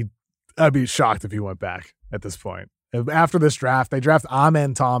think I'd be shocked if he went back at this point. After this draft, they draft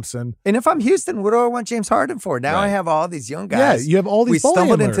Amen Thompson. And if I'm Houston, what do I want James Harden for? Now I have all these young guys. Yeah, you have all these We stumbled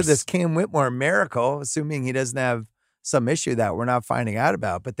ball into handlers. this Cam Whitmore miracle, assuming he doesn't have some issue that we're not finding out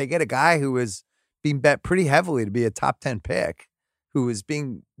about. But they get a guy who is being bet pretty heavily to be a top 10 pick, who is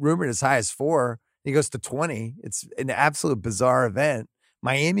being rumored as high as 4. He goes to 20. It's an absolute bizarre event.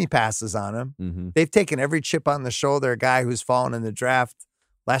 Miami passes on him. Mm-hmm. They've taken every chip on the shoulder, a guy who's fallen in the draft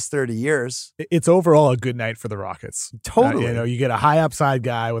last 30 years. It's overall a good night for the Rockets. Totally. You get a high upside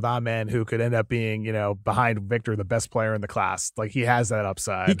guy with Amen who could end up being, behind Victor, the best player in the class. Like, he has that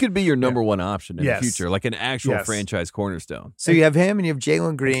upside. He could be your number one option in Yes. the future, like an actual Yes. franchise cornerstone. So you have him and you have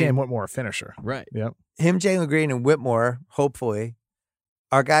Jalen Green. Cam Whitmore, a finisher. Right. Yep. Him, Jalen Green, and Whitmore, hopefully.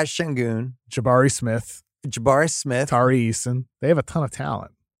 Our guy Şengün, Jabari Smith, Jabari Smith. Tari Eason. They have a ton of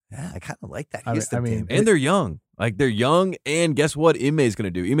talent. Yeah, I kind of like that I Houston mean, team. And they're young. Like, they're young, and guess what Ime's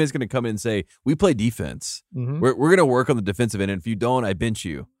going to do? Ime's going to come in and say, we play defense. Mhm. We're going to work on the defensive end, and if you don't, I bench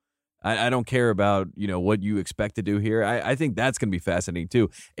you. I don't care about, what you expect to do here. I think that's going to be fascinating,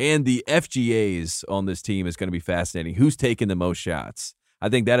 too. And the FGAs on this team is going to be fascinating. Who's taking the most shots? I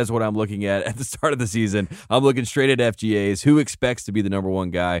think that is what I'm looking at the start of the season. I'm looking straight at FGAs. Who expects to be the number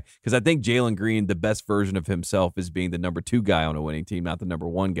one guy? Because I think Jalen Green, the best version of himself, is being the number 2 guy on a winning team, not the number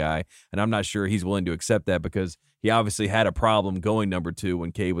 1 guy. And I'm not sure he's willing to accept that because he obviously had a problem going number 2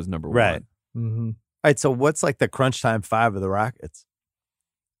 when K was number 1. Right. Mm-hmm. All right, so what's like the crunch time 5 of the Rockets?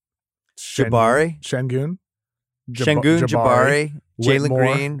 Jabari? Shengun, Jabari, Jalen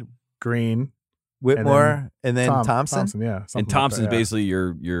Whitmore, Green, Whitmore, and then Thompson. Yeah, And Thompson's basically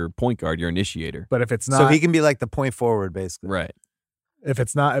your point guard, your initiator. But if it's not, So he can be like the point forward, basically. Right. if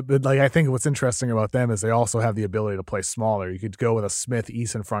it's not, but like I think what's interesting about them is they also have the ability to play smaller. You could go with a Smith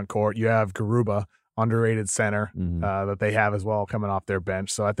Eason front court. You have Garuba, underrated center that they have as well coming off their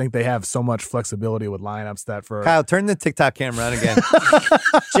bench. So I think they have so much flexibility with lineups that for Kyle, turn the TikTok camera on again.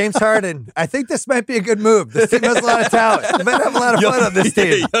 James Harden, I think this might be a good move. This team has a lot of talent. You might have a lot of fun on this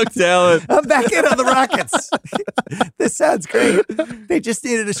team. Young talent. I'm back in on the Rockets. This sounds great. They just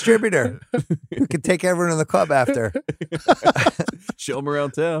need a distributor who can take everyone in the club after. Show them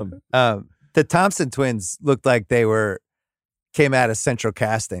around town. The Thompson twins looked like they came out of Central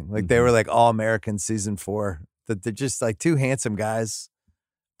Casting. Like they were like All-American season 4. That they're just like two handsome guys.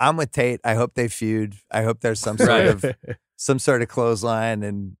 I'm with Tate. I hope they feud. I hope there's some sort of clothesline,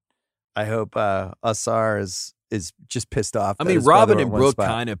 and I hope Asar is just pissed off. I mean, his Robin brother and won Brooke spot.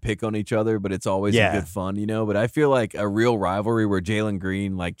 kind of pick on each other, but it's always in good fun, you know? But I feel like a real rivalry where Jalen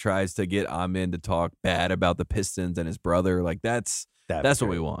Green like tries to get Amin to talk bad about the Pistons and his brother, like that's what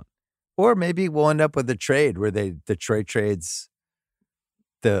we want. Or maybe we'll end up with a trade where Detroit trades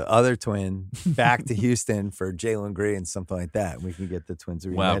the other twin back to Houston for Jalen Green, something like that. We can get the twins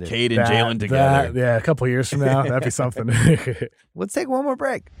reunited. Wow, Cade and Jalen together. Yeah, a couple of years from now, that'd be something. Let's take one more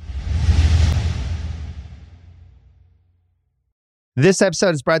break. This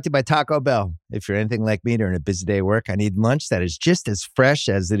episode is brought to you by Taco Bell. If you're anything like me during a busy day at work, I need lunch that is just as fresh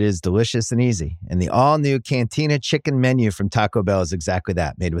as it is delicious and easy. And the all-new Cantina chicken menu from Taco Bell is exactly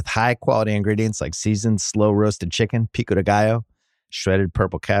that, made with high-quality ingredients like seasoned, slow-roasted chicken, pico de gallo, shredded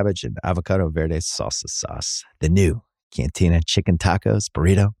purple cabbage, and avocado verde salsa sauce. The new Cantina chicken tacos,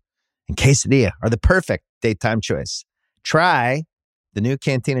 burrito, and quesadilla are the perfect daytime choice. Try the new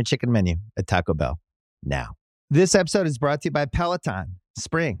Cantina chicken menu at Taco Bell now. This episode is brought to you by Peloton.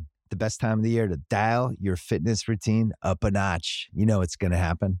 Spring, the best time of the year to dial your fitness routine up a notch. You know it's going to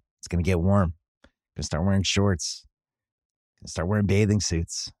happen. It's going to get warm. Going to start wearing shorts. Going to start wearing bathing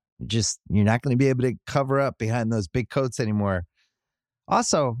suits. You're not going to be able to cover up behind those big coats anymore.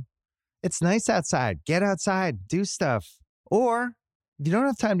 Also, it's nice outside. Get outside. Do stuff. Or if you don't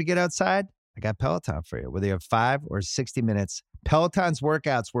have time to get outside, I got Peloton for you. Whether you have 5 or 60 minutes, Peloton's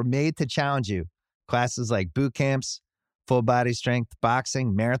workouts were made to challenge you. Classes like boot camps, full body strength,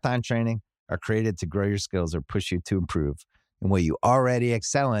 boxing, marathon training are created to grow your skills or push you to improve in what you already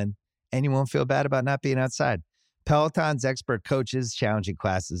excel in, and you won't feel bad about not being outside. Peloton's expert coaches, challenging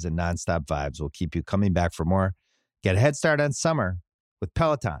classes, and nonstop vibes will keep you coming back for more. Get a head start on summer with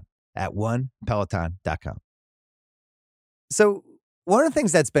Peloton at onepeloton.com. So one of the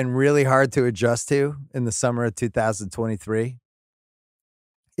things that's been really hard to adjust to in the summer of 2023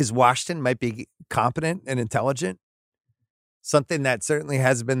 is Washington might be competent and intelligent. Something that certainly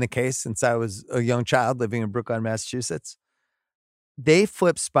hasn't been the case since I was a young child living in Brookline, Massachusetts. They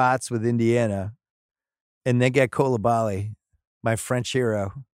flip spots with Indiana, and they get Coulibaly, my French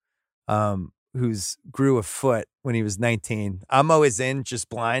hero, who's grew a foot when he was 19. I'm always in, just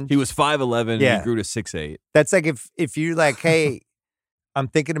blind. He was 5'11", and he grew to 6'8". That's like if you're like, hey, I'm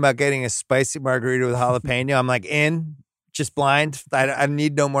thinking about getting a spicy margarita with jalapeno, I'm like in, just blind. I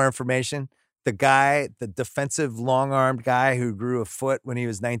need no more information. The defensive long-armed guy who grew a foot when he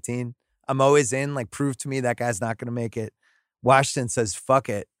was 19, I'm always in, like, prove to me that guy's not going to make it. Washington says, fuck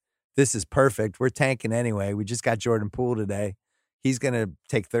it. This is perfect. We're tanking anyway. We just got Jordan Poole today. He's going to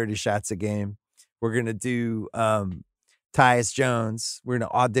take 30 shots a game. We're going to do Tyus Jones. We're going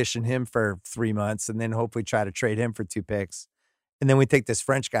to audition him for 3 months and then hopefully try to trade him for 2 picks. And then we take this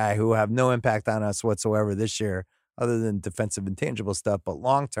French guy who will have no impact on us whatsoever this year other than defensive intangible stuff, but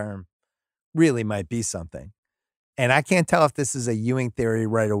long-term really might be something. And I can't tell if this is a Ewing theory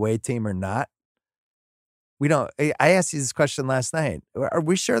right away team or not. I asked you this question last night. Are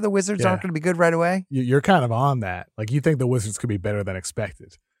we sure the Wizards aren't going to be good right away? You're kind of on that. Like, you think the Wizards could be better than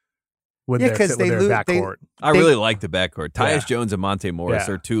expected, with Yeah, their, 'cause with their backcourt. I really like the backcourt. Tyus Jones and Monte Morris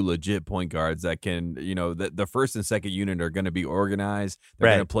Yeah. are two legit point guards that can, the first and second unit are going to be organized. They're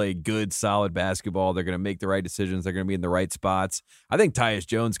going to play good, solid basketball. They're going to make the right decisions. They're going to be in the right spots. I think Tyus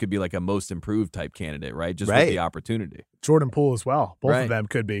Jones could be like a most improved type candidate, right? Just with the opportunity. Jordan Poole as well. Both of them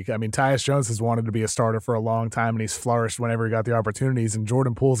could be. I mean, Tyus Jones has wanted to be a starter for a long time, and he's flourished whenever he got the opportunities. And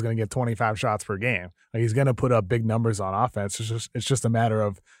Jordan Poole's going to get 25 shots per game. Like, he's going to put up big numbers on offense. It's just a matter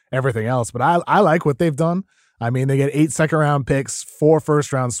of everything else. But I like what they've done. I mean, they get 8 second-round picks, 4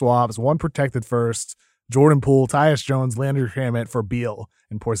 first-round swaps, 1 protected first, Jordan Poole, Tyus Jones, Landry Shamet for Beal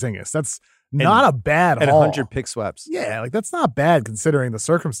and Porzingis. That's not a bad haul. And 100 pick swaps. Yeah, like that's not bad considering the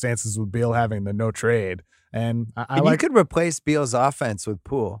circumstances with Beal having the no trade. And you could replace Beal's offense with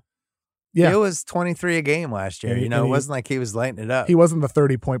Poole. Yeah. Beal was 23 a game last year. It wasn't like he was lighting it up. He wasn't the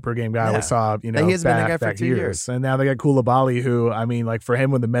 30-point per game guy we saw, he has been a guy for 2 years. And now they got Koulibaly, who, I mean, like for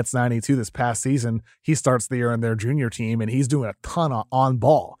him with the Mets 92 this past season, he starts the year on their junior team, and he's doing a ton of on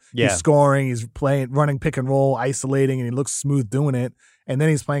ball. Yeah. He's scoring, he's running pick and roll, isolating, and he looks smooth doing it. And then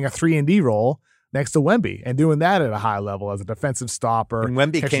he's playing a 3-and-D role next to Wemby and doing that at a high level as a defensive stopper. And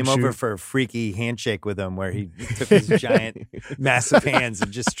Wemby came over for a freaky handshake with him where he took his giant, massive hands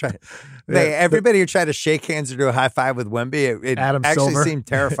and just tried. Everybody who tried to shake hands or do a high five with Wemby, it Adam actually Silver. seemed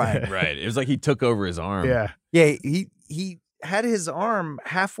terrifying. Right. It was like he took over his arm. Yeah. Yeah, he had his arm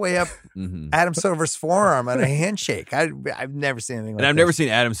halfway up Adam Silver's forearm on a handshake. I've never seen anything like that. And I've never seen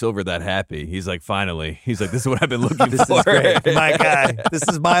Adam Silver that happy. He's like, finally. He's like, this is what I've been looking This for. is great. My guy. This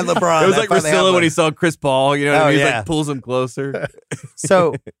is my LeBron. It was like Russillo when he saw Chris Paul. You know what I mean? He like pulls him closer.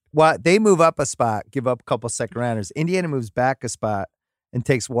 So they move up a spot, give up a couple second rounders. Indiana moves back a spot and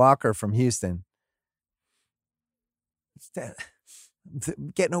takes Walker from Houston.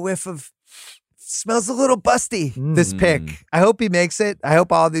 Getting a whiff of... Smells a little busty, this pick. I hope he makes it. I hope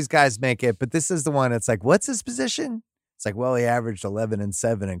all these guys make it. But this is the one. It's like, what's his position? It's like, well, he averaged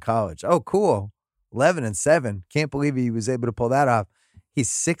 11-7 in college. Oh, cool. 11-7. Can't believe he was able to pull that off. He's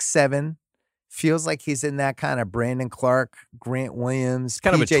 6'7". Feels like he's in that kind of Brandon Clark, Grant Williams,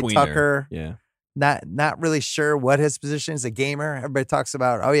 kind PJ of a tweener. Tucker. Yeah. Not really sure what his position is. A gamer. Everybody talks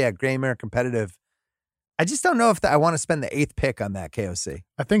about, oh, yeah, gamer, competitive. I just don't know if I want to spend the 8th pick on that KOC.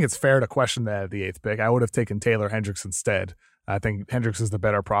 I think it's fair to question that at the 8th pick. I would have taken Taylor Hendricks instead. I think Hendricks is the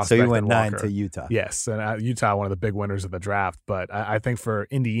better prospect. So you went than 9 Walker. to Utah. Yes, and Utah, one of the big winners of the draft. But I think for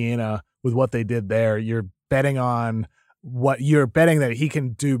Indiana, with what they did there, you're betting that he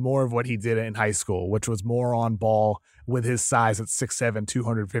can do more of what he did in high school, which was more on ball with his size at 6'7",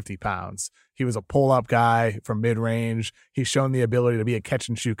 250 pounds. He was a pull-up guy from mid-range. He's shown the ability to be a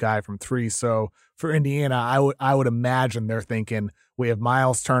catch-and-shoot guy from 3. So for Indiana, I would imagine they're thinking, we have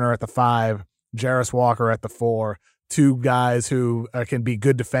Miles Turner at the 5, Jarris Walker at the 4, 2 guys who can be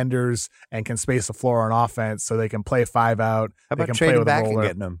good defenders and can space the floor on offense so they can play 5 out. How they about can play trading with back a and roller.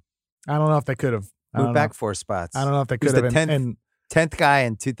 getting him? I don't know if they could have. Move back 4 spots. I don't know if they He was could have. the 10th guy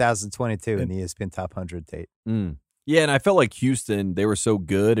in 2022 in the ESPN Top 100, Tate. Yeah, and I felt like Houston, they were so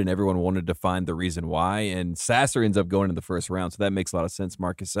good and everyone wanted to find the reason why. And Sasser ends up going in the first round, so that makes a lot of sense,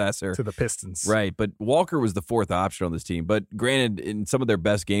 Marcus Sasser. To the Pistons. Right, but Walker was the 4th option on this team. But granted, in some of their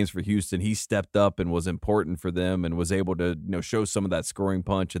best games for Houston, he stepped up and was important for them and was able to show some of that scoring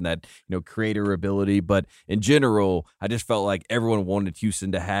punch and that creator ability. But in general, I just felt like everyone wanted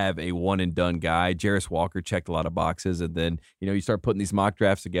Houston to have a one-and-done guy. Jarris Walker checked a lot of boxes, and then you start putting these mock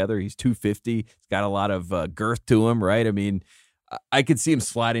drafts together. He's 250. He's got a lot of girth to him. Right? I mean, I could see him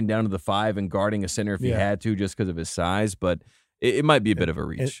sliding down to the 5 and guarding a center if he had to just because of his size, but it might be a bit of a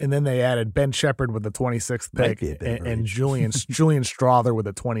reach. And then they added Ben Shepherd with the 26th pick and Julian Strother with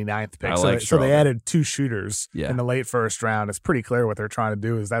the 29th pick. So they added 2 shooters in the late first round. It's pretty clear what they're trying to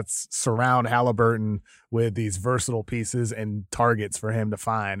do is that's surround Halliburton with these versatile pieces and targets for him to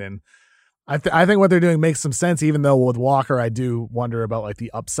find. And I think what they're doing makes some sense, even though with Walker, I do wonder about like the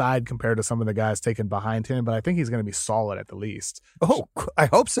upside compared to some of the guys taken behind him, but I think he's going to be solid at the least. Oh, I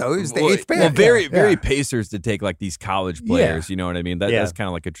hope so. He was the 8th pick. Well, very Pacers to take like these college players, you know what I mean? That's kind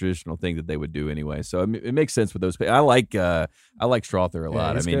of like a traditional thing that they would do anyway. So it makes sense with those. I like Strother a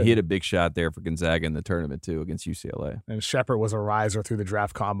lot. I mean, good. he had a big shot there for Gonzaga in the tournament too against UCLA. And Shepherd was a riser through the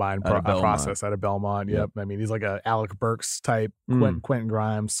draft combine process out of Belmont. Yep. I mean, he's like a Alec Burks type, Quentin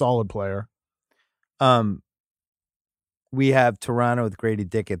Grimes, solid player. We have Toronto with Grady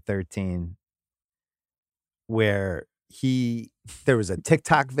Dick at 13, where there was a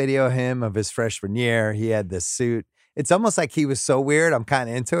TikTok video of him of his freshman year. He had this suit. It's almost like he was so weird. I'm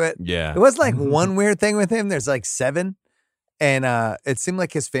kind of into it. Yeah. It was like one weird thing with him. There's like 7. And it seemed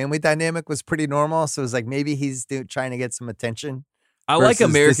like his family dynamic was pretty normal. So it was like maybe he's trying to get some attention I like versus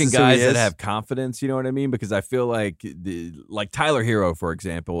American this is who he guys that is. have confidence, you know what I mean? Because I feel like Tyler Hero, for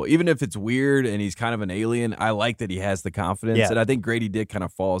example, even if it's weird and he's kind of an alien, I like that he has the confidence. Yeah. And I think Grady Dick kind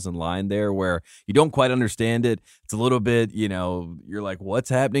of falls in line there where you don't quite understand it. It's a little bit, you're like, what's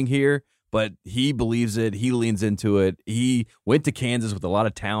happening here? But he believes it. He leans into it. He went to Kansas with a lot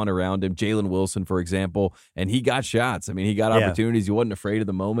of talent around him. Jalen Wilson, for example, and he got shots. I mean, he got opportunities. He wasn't afraid of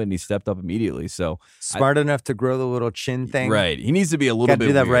the moment, and he stepped up immediately. So Smart enough to grow the little chin thing. right. He needs to be a little Got bit to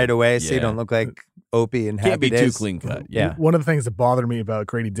do that weird. right away so you Yeah. don't look like Opie and Can't Happy be too Days. clean cut. Yeah. One of the things that bothered me about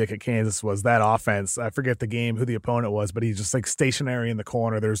Grady Dick at Kansas was that offense. I forget the game, who the opponent was, but he's just like stationary in the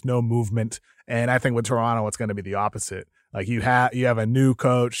corner. There's no movement. And I think with Toronto, it's going to be the opposite. Like you have a new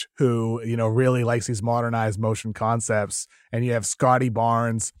coach who, really likes these modernized motion concepts, and you have Scotty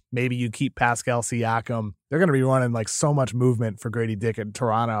Barnes. Maybe you keep Pascal Siakam. They're going to be running like so much movement for Grady Dick in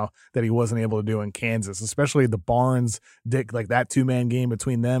Toronto that he wasn't able to do in Kansas, especially the Barnes Dick, like that 2-man game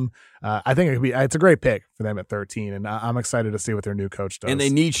between them. I think it's a great pick for them at 13, and I'm excited to see what their new coach does. And they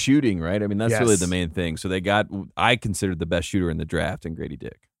need shooting, right? I mean, that's really Yes. the main thing. So they got, I considered the best shooter in the draft in Grady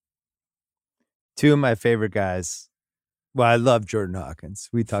Dick. Two of my favorite guys. Well, I love Jordan Hawkins.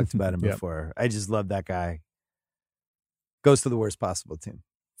 We talked about him Yep. before. I just love that guy. Goes to the worst possible team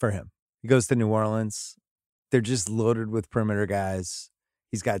for him. He goes to New Orleans. They're just loaded with perimeter guys.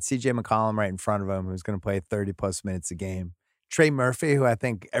 He's got CJ McCollum right in front of him, who's going to play 30-plus minutes a game. Trey Murphy, who I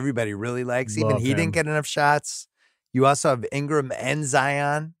think everybody really likes. Even Love he him. didn't get enough shots. You also have Ingram and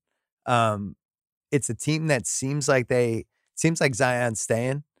Zion. It's a team that seems like Zion's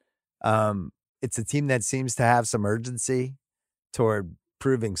staying. It's a team that seems to have some urgency toward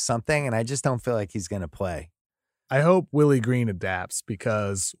proving something, and I just don't feel like he's going to play. I hope Willie Green adapts,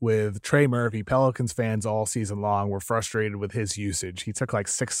 because with Trey Murphy, Pelicans fans all season long were frustrated with his usage. He took like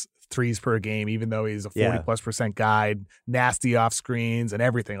 6 threes per game, even though he's a 40+% guy, nasty off screens and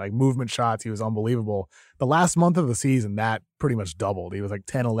everything, like movement shots. He was unbelievable. The last month of the season, that pretty much doubled. He was like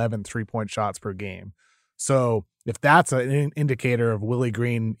 10, 11 3-point shots per game. So if that's an indicator of Willie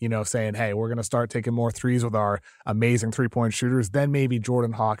Green, saying, hey, we're going to start taking more threes with our amazing 3-point shooters, then maybe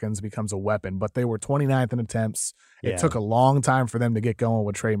Jordan Hawkins becomes a weapon. But they were 29th in attempts. It took a long time for them to get going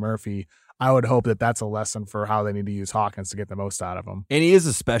with Trey Murphy. I would hope that that's a lesson for how they need to use Hawkins to get the most out of him. And he is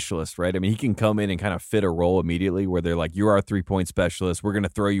a specialist, right? I mean, he can come in and kind of fit a role immediately where they're like, you're our 3-point specialist. We're going to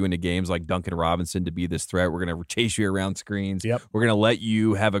throw you into games like Duncan Robinson to be this threat. We're going to chase you around screens. Yep. We're going to let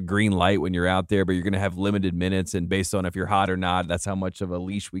you have a green light when you're out there, but you're going to have limited minutes. And based on if you're hot or not, that's how much of a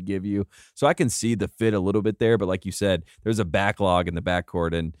leash we give you. So I can see the fit a little bit there. But like you said, there's a backlog in the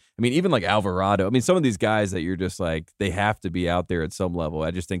backcourt. And I mean, even like Alvarado, I mean, some of these guys that you're just like, they have to be out there at some level. I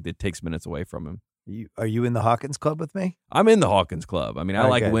just think that takes minutes away from him. Are you in the Hawkins club with me? I'm in the Hawkins club. I mean, I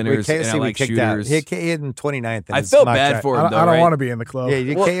like winners and I like shooters. He hit in 29th. I felt bad for him, though, I don't right? want to be in the club. Yeah,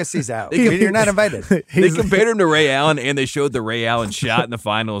 KSC's out. You're not invited. They compared him to Ray Allen, and they showed the Ray Allen shot in the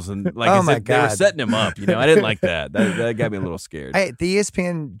finals, and like I said, they were setting him up. I didn't like that. That got me a little scared. The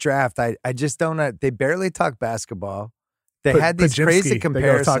ESPN draft, I just don't know. They barely talk basketball. They had these crazy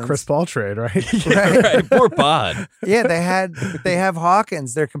comparisons. They go talk Chris Paul trade, right? Right. Poor Pod. Yeah, they have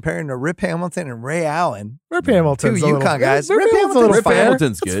Hawkins. They're comparing to Rip Hamilton and Ray Allen. Rip Hamilton's two UConn guys. Rip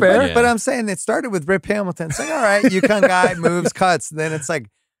Hamilton's good. Fair. Yeah. But I'm saying it started with Rip Hamilton. It's like, all right, UConn guy moves, cuts. And then it's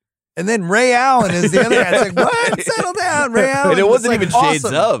like, and then Ray Allen is the other guy. It's like, what? Settle down, Ray Allen. And it wasn't like even shades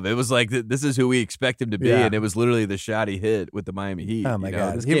awesome. of. It was like, this is who we expect him to be. Yeah. And it was literally the shot he hit with the Miami Heat. Oh, my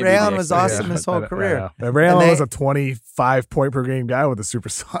God. This can't be Ray the Allen was expectation. awesome his whole career. Yeah. Ray Allen was a 25 point per game guy with the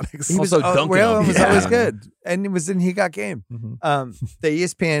Supersonics. He was, Also dunking Ray Allen on was people. always good. And he got game. Mm-hmm. The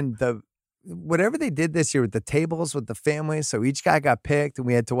ESPN, whatever they did this year with the tables with the families, so each guy got picked and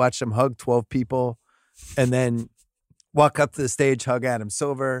we had to watch them hug 12 people and then walk up to the stage, hug Adam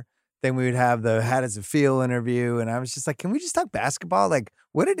Silver. Then we would have the how does it feel interview. And I was just like, can we just talk basketball? Like,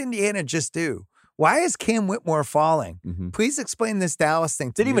 what did Indiana just do? Why is Cam Whitmore falling? Mm-hmm. Please explain this Dallas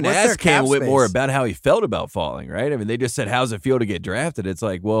thing to Didn't me. even What's their ask Cam cap Whitmore space? about how he felt about falling, right? I mean, they just said, how's it feel to get drafted? It's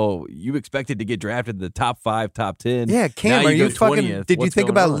like, well, you expected to get drafted in the top 5, top 10. Yeah, Cam, Now are you go fucking, 20th. did you What's think going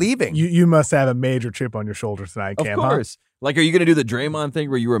about on? leaving? You must have a major chip on your shoulder tonight, Of Cam. course. Like, are you going to do the Draymond thing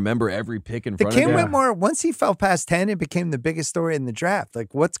where you remember every pick in The front Cam of you? Whitmore, once he fell past 10, it became the biggest story in the draft.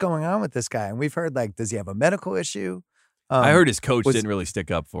 Like, what's going on with this guy? And we've heard, like, does he have a medical issue? I heard his coach didn't really stick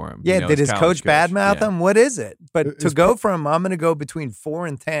up for him. Yeah, did his coach badmouth Yeah. him? What is it? But to It's go from I'm going to go between 4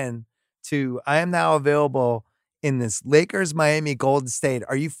 and 10 to I am now available in this Lakers, Miami, Golden State.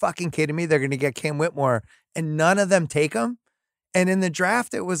 Are you fucking kidding me? They're going to get Cam Whitmore and none of them take him? And in the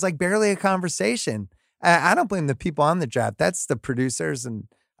draft, it was like barely a conversation. I don't blame the people on the draft. That's the producers. And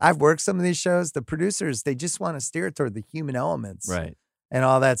I've worked some of these shows. The producers, they just want to steer toward the human elements. Right. And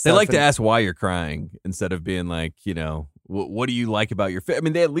all that stuff. They like to ask why you're crying instead of being like, what do you like about your fit? I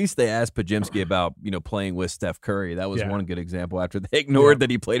mean, at least they asked Pajimski about, playing with Steph Curry. That was one good example after they ignored that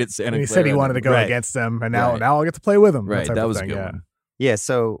he played at Santa Clara. And he said he wanted to go against them, and now I'll get to play with him. Right, that was a good one. Yeah,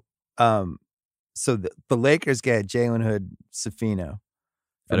 so the Lakers get Jalen Hood-Schifino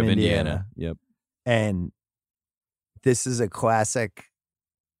out of Indiana. Yep. And this is a classic,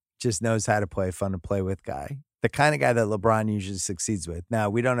 just knows how to play, fun to play with guy. The kind of guy that LeBron usually succeeds with. Now,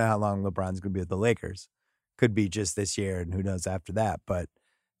 we don't know how long LeBron's going to be with the Lakers. Could be just this year, and who knows after that. But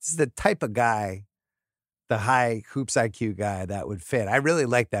this is the type of guy, the high hoops IQ guy that would fit. I really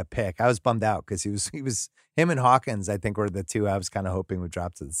like that pick. I was bummed out because he was him and Hawkins, I think, were the two I was kind of hoping would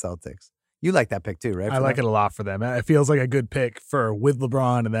drop to the Celtics. You like that pick too, right? I like it a lot for them. It feels like a good pick for with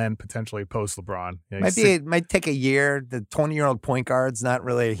LeBron and then potentially post LeBron. Might take a year. The 20-year-old point guard's not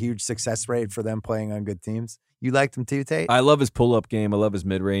really a huge success rate for them playing on good teams. You liked him too, Tate? I love his pull-up game. I love his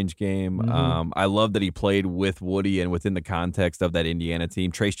mid-range game. I love that he played with Woody and within the context of that Indiana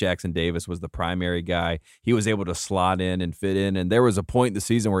team. Trace Jackson-Davis was the primary guy. He was able to slot in and fit in. And there was a point in the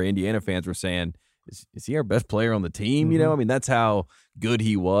season where Indiana fans were saying, is he our best player on the team? I mean, that's how good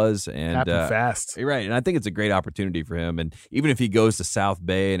he was. And happened fast. Right. And I think it's a great opportunity for him. And even if he goes to South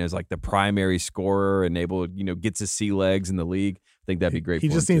Bay and is like the primary scorer and able, gets his sea legs in the league, I think that'd be great. He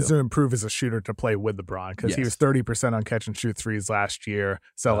just needs to improve as a shooter to play with LeBron because he was 30% on catch and shoot threes last year.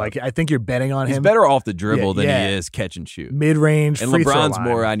 So I think you're betting on him. He's better off the dribble than he is catch and shoot. Mid range, and free LeBron's throw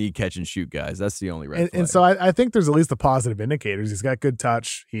more I need catch and shoot guys. That's the only red flag. And so I think there's at least the positive indicators. He's got good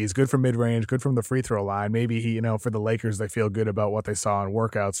touch. He's good from mid range, good from the free throw line. Maybe he, for the Lakers, they feel good about what they saw in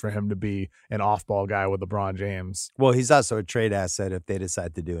workouts for him to be an off ball guy with LeBron James. Well, he's also a trade asset if they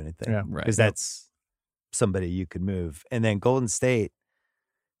decide to do anything. Yeah, right. Because that's somebody you could move. And then Golden State,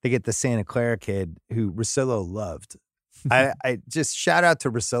 they get the Santa Clara kid who Russillo loved. I just shout out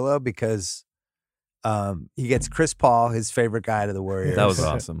to Russillo because he gets Chris Paul, his favorite guy to the Warriors. That was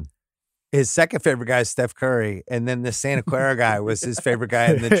awesome. His second favorite guy is Steph Curry. And then the Santa Clara guy was his favorite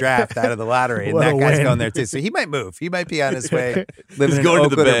guy in the draft out of the lottery. And that guy's going there too. So he might move. He might be on his way living in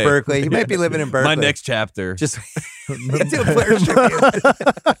Oakland or Berkeley. He might be living in Berkeley. My next chapter. Just do a player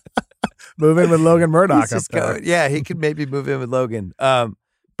tribute. Move in with Logan Murdoch up there. Yeah, he could maybe move in with Logan.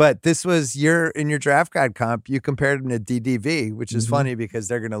 But this was in your draft guide comp, you compared him to DDV, which is funny because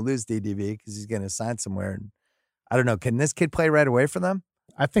they're going to lose DDV because he's going to sign somewhere. And I don't know. Can this kid play right away for them?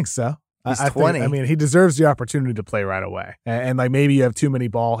 I think so. He's 20. He deserves the opportunity to play right away. And like maybe you have too many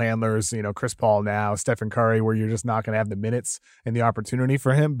ball handlers, Chris Paul now, Stephen Curry, where you're just not going to have the minutes and the opportunity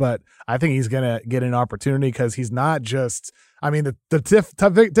for him. But I think he's going to get an opportunity because he's not just –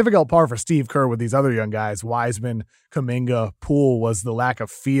 the difficult part for Steve Kerr with these other young guys, Wiseman, Kuminga, Poole, was the lack of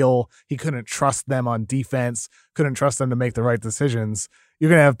feel. He couldn't trust them on defense, couldn't trust them to make the right decisions. You're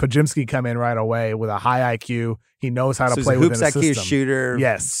going to have Pajimski come in right away with a high IQ. He knows how to play within a system. Hoops IQ, shooter,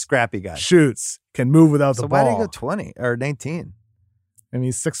 yes, scrappy guy. Shoots, can move without the ball. So why did he go 20 or 19?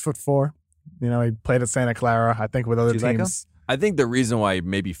 He's 6'4". He played at Santa Clara, I think, with other teams. Like him? I think the reason why he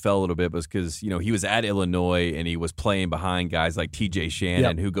maybe fell a little bit was because, he was at Illinois and he was playing behind guys like TJ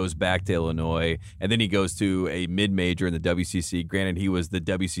Shannon, who goes back to Illinois. And then he goes to a mid-major in the WCC. Granted, he was the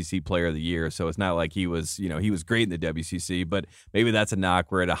WCC player of the year, so it's not like he was, he was great in the WCC, but maybe that's a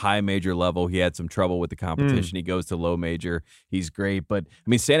knock where at a high major level, he had some trouble with the competition. He goes to low major. He's great. But,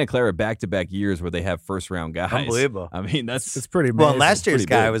 Santa Clara back-to-back years where they have first-round guys. Unbelievable. It's pretty amazing. Well, last year's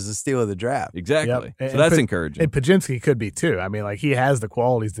guy was the steal of the draft. Exactly. Yep. So that's encouraging. And Pajimski could be, too. He has the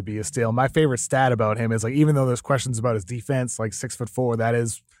qualities to be a steal. My favorite stat about him is even though there's questions about his defense, 6'4", that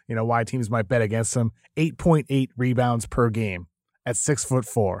is, why teams might bet against him. 8.8 rebounds per game at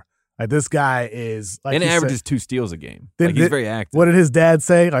 6'4". This guy is and averages 2 steals a game. He's very active. What did his dad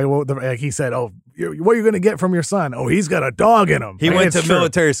say? He said, "Oh, what are you going to get from your son? Oh, he's got a dog in him." He went to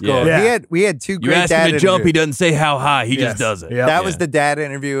military school. Yeah. We had 2 great. You asked him to jump. He doesn't say how high. He just does it. Yep. That was the dad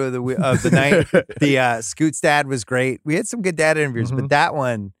interview of the night. The Scoot's dad was great. We had some good dad interviews, but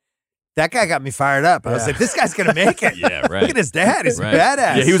that guy got me fired up. I was like, this guy's gonna make it. Yeah, right. Look at his dad. He's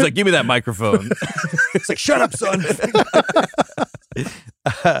badass. Yeah, he was like, give me that microphone. It's like, shut up, son.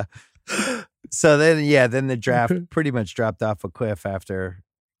 So then the draft pretty much dropped off a cliff after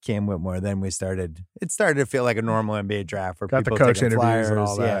Cam Whitmore. Then it started to feel like a normal NBA draft where got people the coach taking interviews flyers and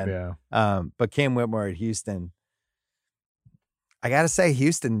all that. Yeah. But Cam Whitmore at Houston, I got to say,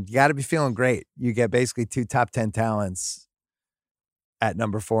 Houston, you got to be feeling great. You get basically 2 top 10 talents at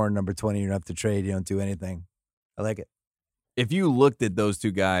number 4 and number 20. You don't have to trade. You don't do anything. I like it. if you looked at those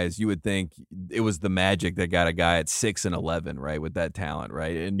two guys, you would think it was the Magic that got a guy at 6 and 11, right, with that talent,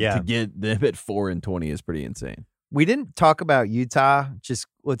 right? And to get them at 4 and 20 is pretty insane. We didn't talk about Utah. Just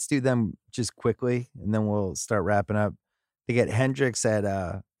let's do them just quickly, and then we'll start wrapping up. They get Hendricks at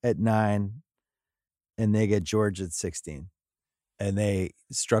 9, and they get George at 16. And they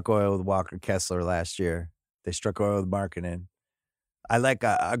struck oil with Walker Kessler last year. They struck oil with Markkanen. I like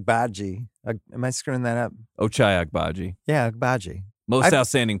Agbaji. Am I screwing that up? Ochai Agbaji. Yeah, Agbaji. Most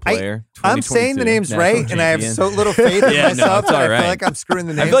outstanding player. I'm saying the names right, champion. and I have so little faith in myself that I feel like I'm screwing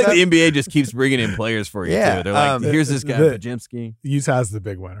the names I feel like up. the NBA just keeps bringing in players for you, too. They're like, here's this guy, Pajimski. Utah's the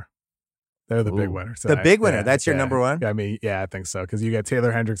big winner. They're the big winner. The big winner. That's your number one? I mean, I think so. Because you got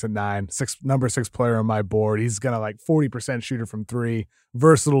Taylor Hendricks at 9, number 6 player on my board. He's going to 40% shooter from 3,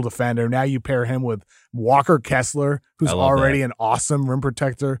 versatile defender. Now you pair him with Walker Kessler, who's already an awesome rim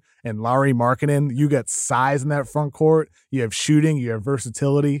protector, and Lauri Markkanen. You got size in that front court. You have shooting. You have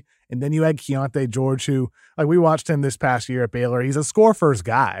versatility. And then you had Keontae George, who, we watched him this past year at Baylor. He's a score-first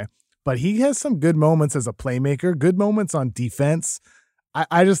guy, but he has some good moments as a playmaker, good moments on defense.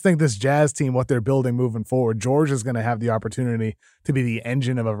 I just think this Jazz team, what they're building moving forward, George is going to have the opportunity to be the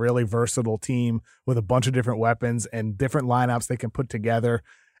engine of a really versatile team with a bunch of different weapons and different lineups they can put together.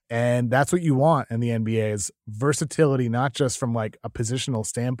 And that's what you want in the NBA is versatility, not just from a positional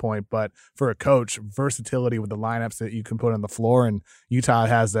standpoint, but for a coach, versatility with the lineups that you can put on the floor. And Utah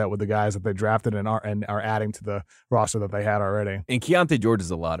has that with the guys that they drafted and are adding to the roster that they had already. And Keontae George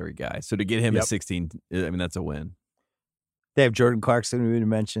is a lottery guy. So to get him at 16, that's a win. They have Jordan Clarkson, who we didn't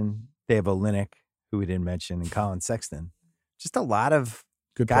mention. They have Olynyk, who we didn't mention, and Colin Sexton. Just a lot of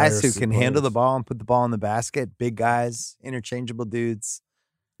good guys who can handle the ball and put the ball in the basket. Big guys, interchangeable dudes.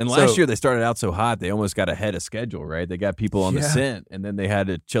 And last year they started out so hot, they almost got ahead of schedule, right? They got people on the scent, and then they had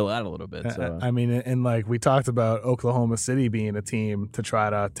to chill out a little bit. So. I mean, and we talked about Oklahoma City being a team to try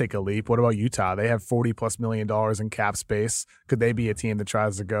to take a leap. What about Utah? They have $40+ million in cap space. Could they be a team that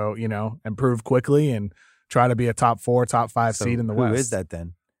tries to go, improve quickly and try to be a top 4, top 5 seed in the West? Who is that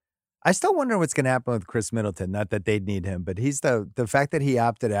then? I still wonder what's going to happen with Chris Middleton. Not that they'd need him, but he's the fact that he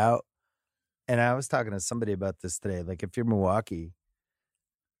opted out. And I was talking to somebody about this today. If you're Milwaukee,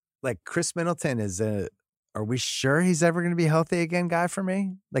 Chris Middleton are we sure he's ever going to be healthy again guy for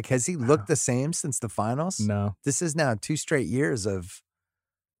me? Has he looked the same since the finals? No. This is now 2 straight years of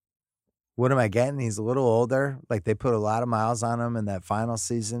what am I getting? He's a little older. They put a lot of miles on him in that final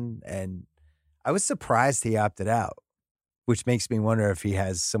season. And I was surprised he opted out, which makes me wonder if he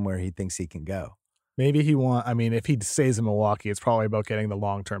has somewhere he thinks he can go. Maybe if he stays in Milwaukee, it's probably about getting the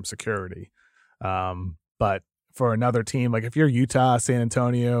long-term security. But for another team, if you're Utah, San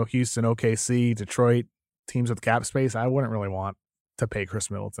Antonio, Houston, OKC, Detroit, teams with cap space, I wouldn't really want to pay Chris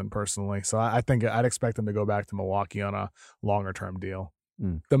Middleton personally. So I think I'd expect him to go back to Milwaukee on a longer-term deal.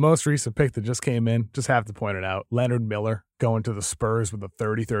 The most recent pick that just came in, just have to point it out, Leonard Miller going to the Spurs with the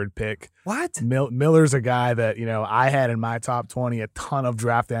 33rd pick. What? Miller's a guy that, I had in my top 20, a ton of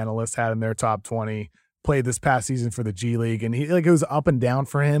draft analysts had in their top 20, played this past season for the G League, and it was up and down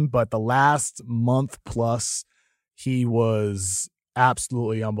for him, but the last month plus, he was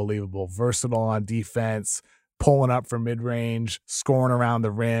absolutely unbelievable, versatile on defense, pulling up from mid-range, scoring around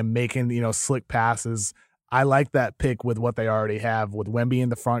the rim, making, slick passes. I like that pick with what they already have with Wemby in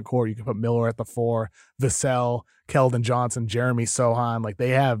the front court. You can put Miller at the 4, Vassell, Keldon Johnson, Jeremy Sohan. They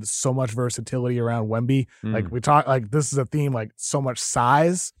have so much versatility around Wemby. We talk, this is a theme, so much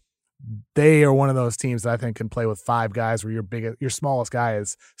size. They are one of those teams that I think can play with 5 guys where your smallest guy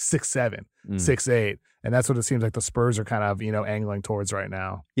is 6'7", 6'8". And that's what it seems like the Spurs are kind of, angling towards right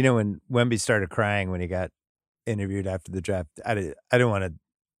now. When Wemby started crying when he got interviewed after the draft, I didn't want to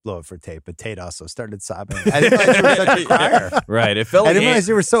blow it for Tate, but Tate also started sobbing. I didn't realize you were such a crier. Right. It felt. I didn't realize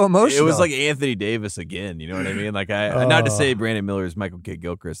you were so emotional. It was like Anthony Davis again. You know what I mean? Not to say Brandon Miller is Michael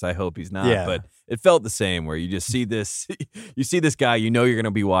Kidd-Gilchrist. I hope he's not. Yeah. But it felt the same. Where you just see this, you see this guy. You're going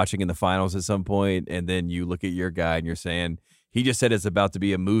to be watching in the finals at some point, and then you look at your guy and you're saying, he just said it's about to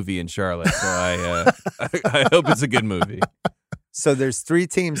be a movie in Charlotte. So I hope it's a good movie. So there's 3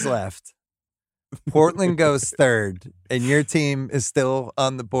 teams left. Portland goes 3rd, and your team is still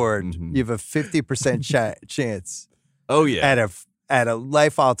on the board. Mm-hmm. You have a 50% chance. Oh yeah, at a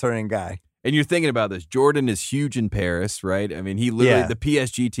life-altering guy. And you're thinking about this. Jordan is huge in Paris, right? I mean, he literally the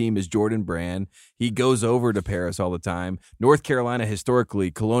PSG team is Jordan Brand. He goes over to Paris all the time. North Carolina,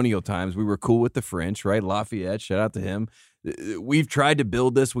 historically, colonial times, we were cool with the French, right? Lafayette, shout out to him. We've tried to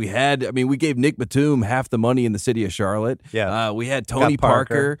build this. We gave Nick Batum half the money in the city of Charlotte. Yeah. We had Tony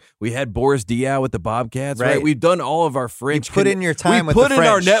Parker. We had Boris Diaw with the Bobcats. Right. We've done all of our French. You put in your time with the French. We put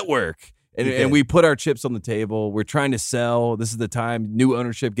in our network. And we put our chips on the table. We're trying to sell. This is the time. New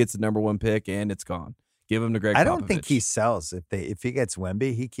ownership gets the number 1 pick, and it's gone. Give him to Greg Popovich. I don't think he sells. If he gets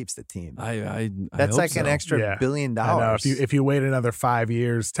Wemby, he keeps the team. That's like an extra $1 billion. I know. If you wait another 5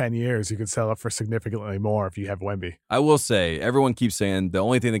 years, 10 years, you could sell it for significantly more if you have Wemby. I will say, everyone keeps saying the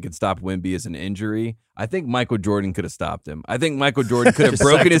only thing that can stop Wemby is an injury. I think Michael Jordan could have stopped him. I think Michael Jordan could have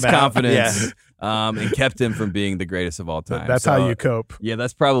broken his confidence and kept him from being the greatest of all time. That's how you cope. Yeah,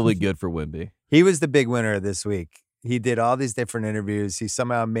 that's probably good for Wemby. He was the big winner this week. He did all these different interviews. He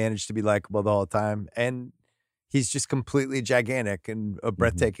somehow managed to be likable the whole time. And he's just completely gigantic in a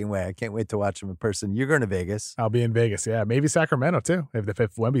breathtaking way. I can't wait to watch him in person. You're going to Vegas. I'll be in Vegas, yeah. Maybe Sacramento, too, if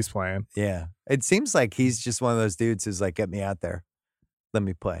Wemby's playing. Yeah. It seems like he's just one of those dudes who's like, get me out there. Let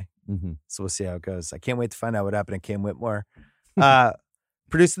me play. So we'll see how it goes. I can't wait to find out what happened to Cam Whitmore.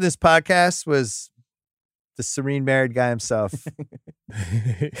 Producing this podcast was the serene married guy himself.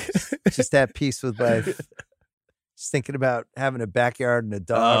 Just at peace with life. Just thinking about having a backyard and a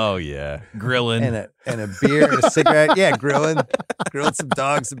dog. Oh, yeah. Grilling. And a beer and a cigarette. Yeah, grilling some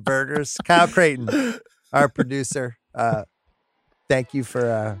dogs and burgers. Kyle Creighton, our producer. Thank you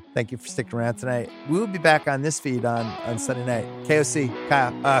for sticking around tonight. We will be back on this feed on Sunday night. KOC,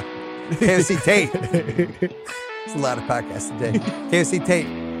 Kyle. KOC Tate. It's a lot of podcasts today. KOC Tate.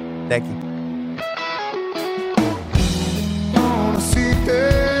 Thank you.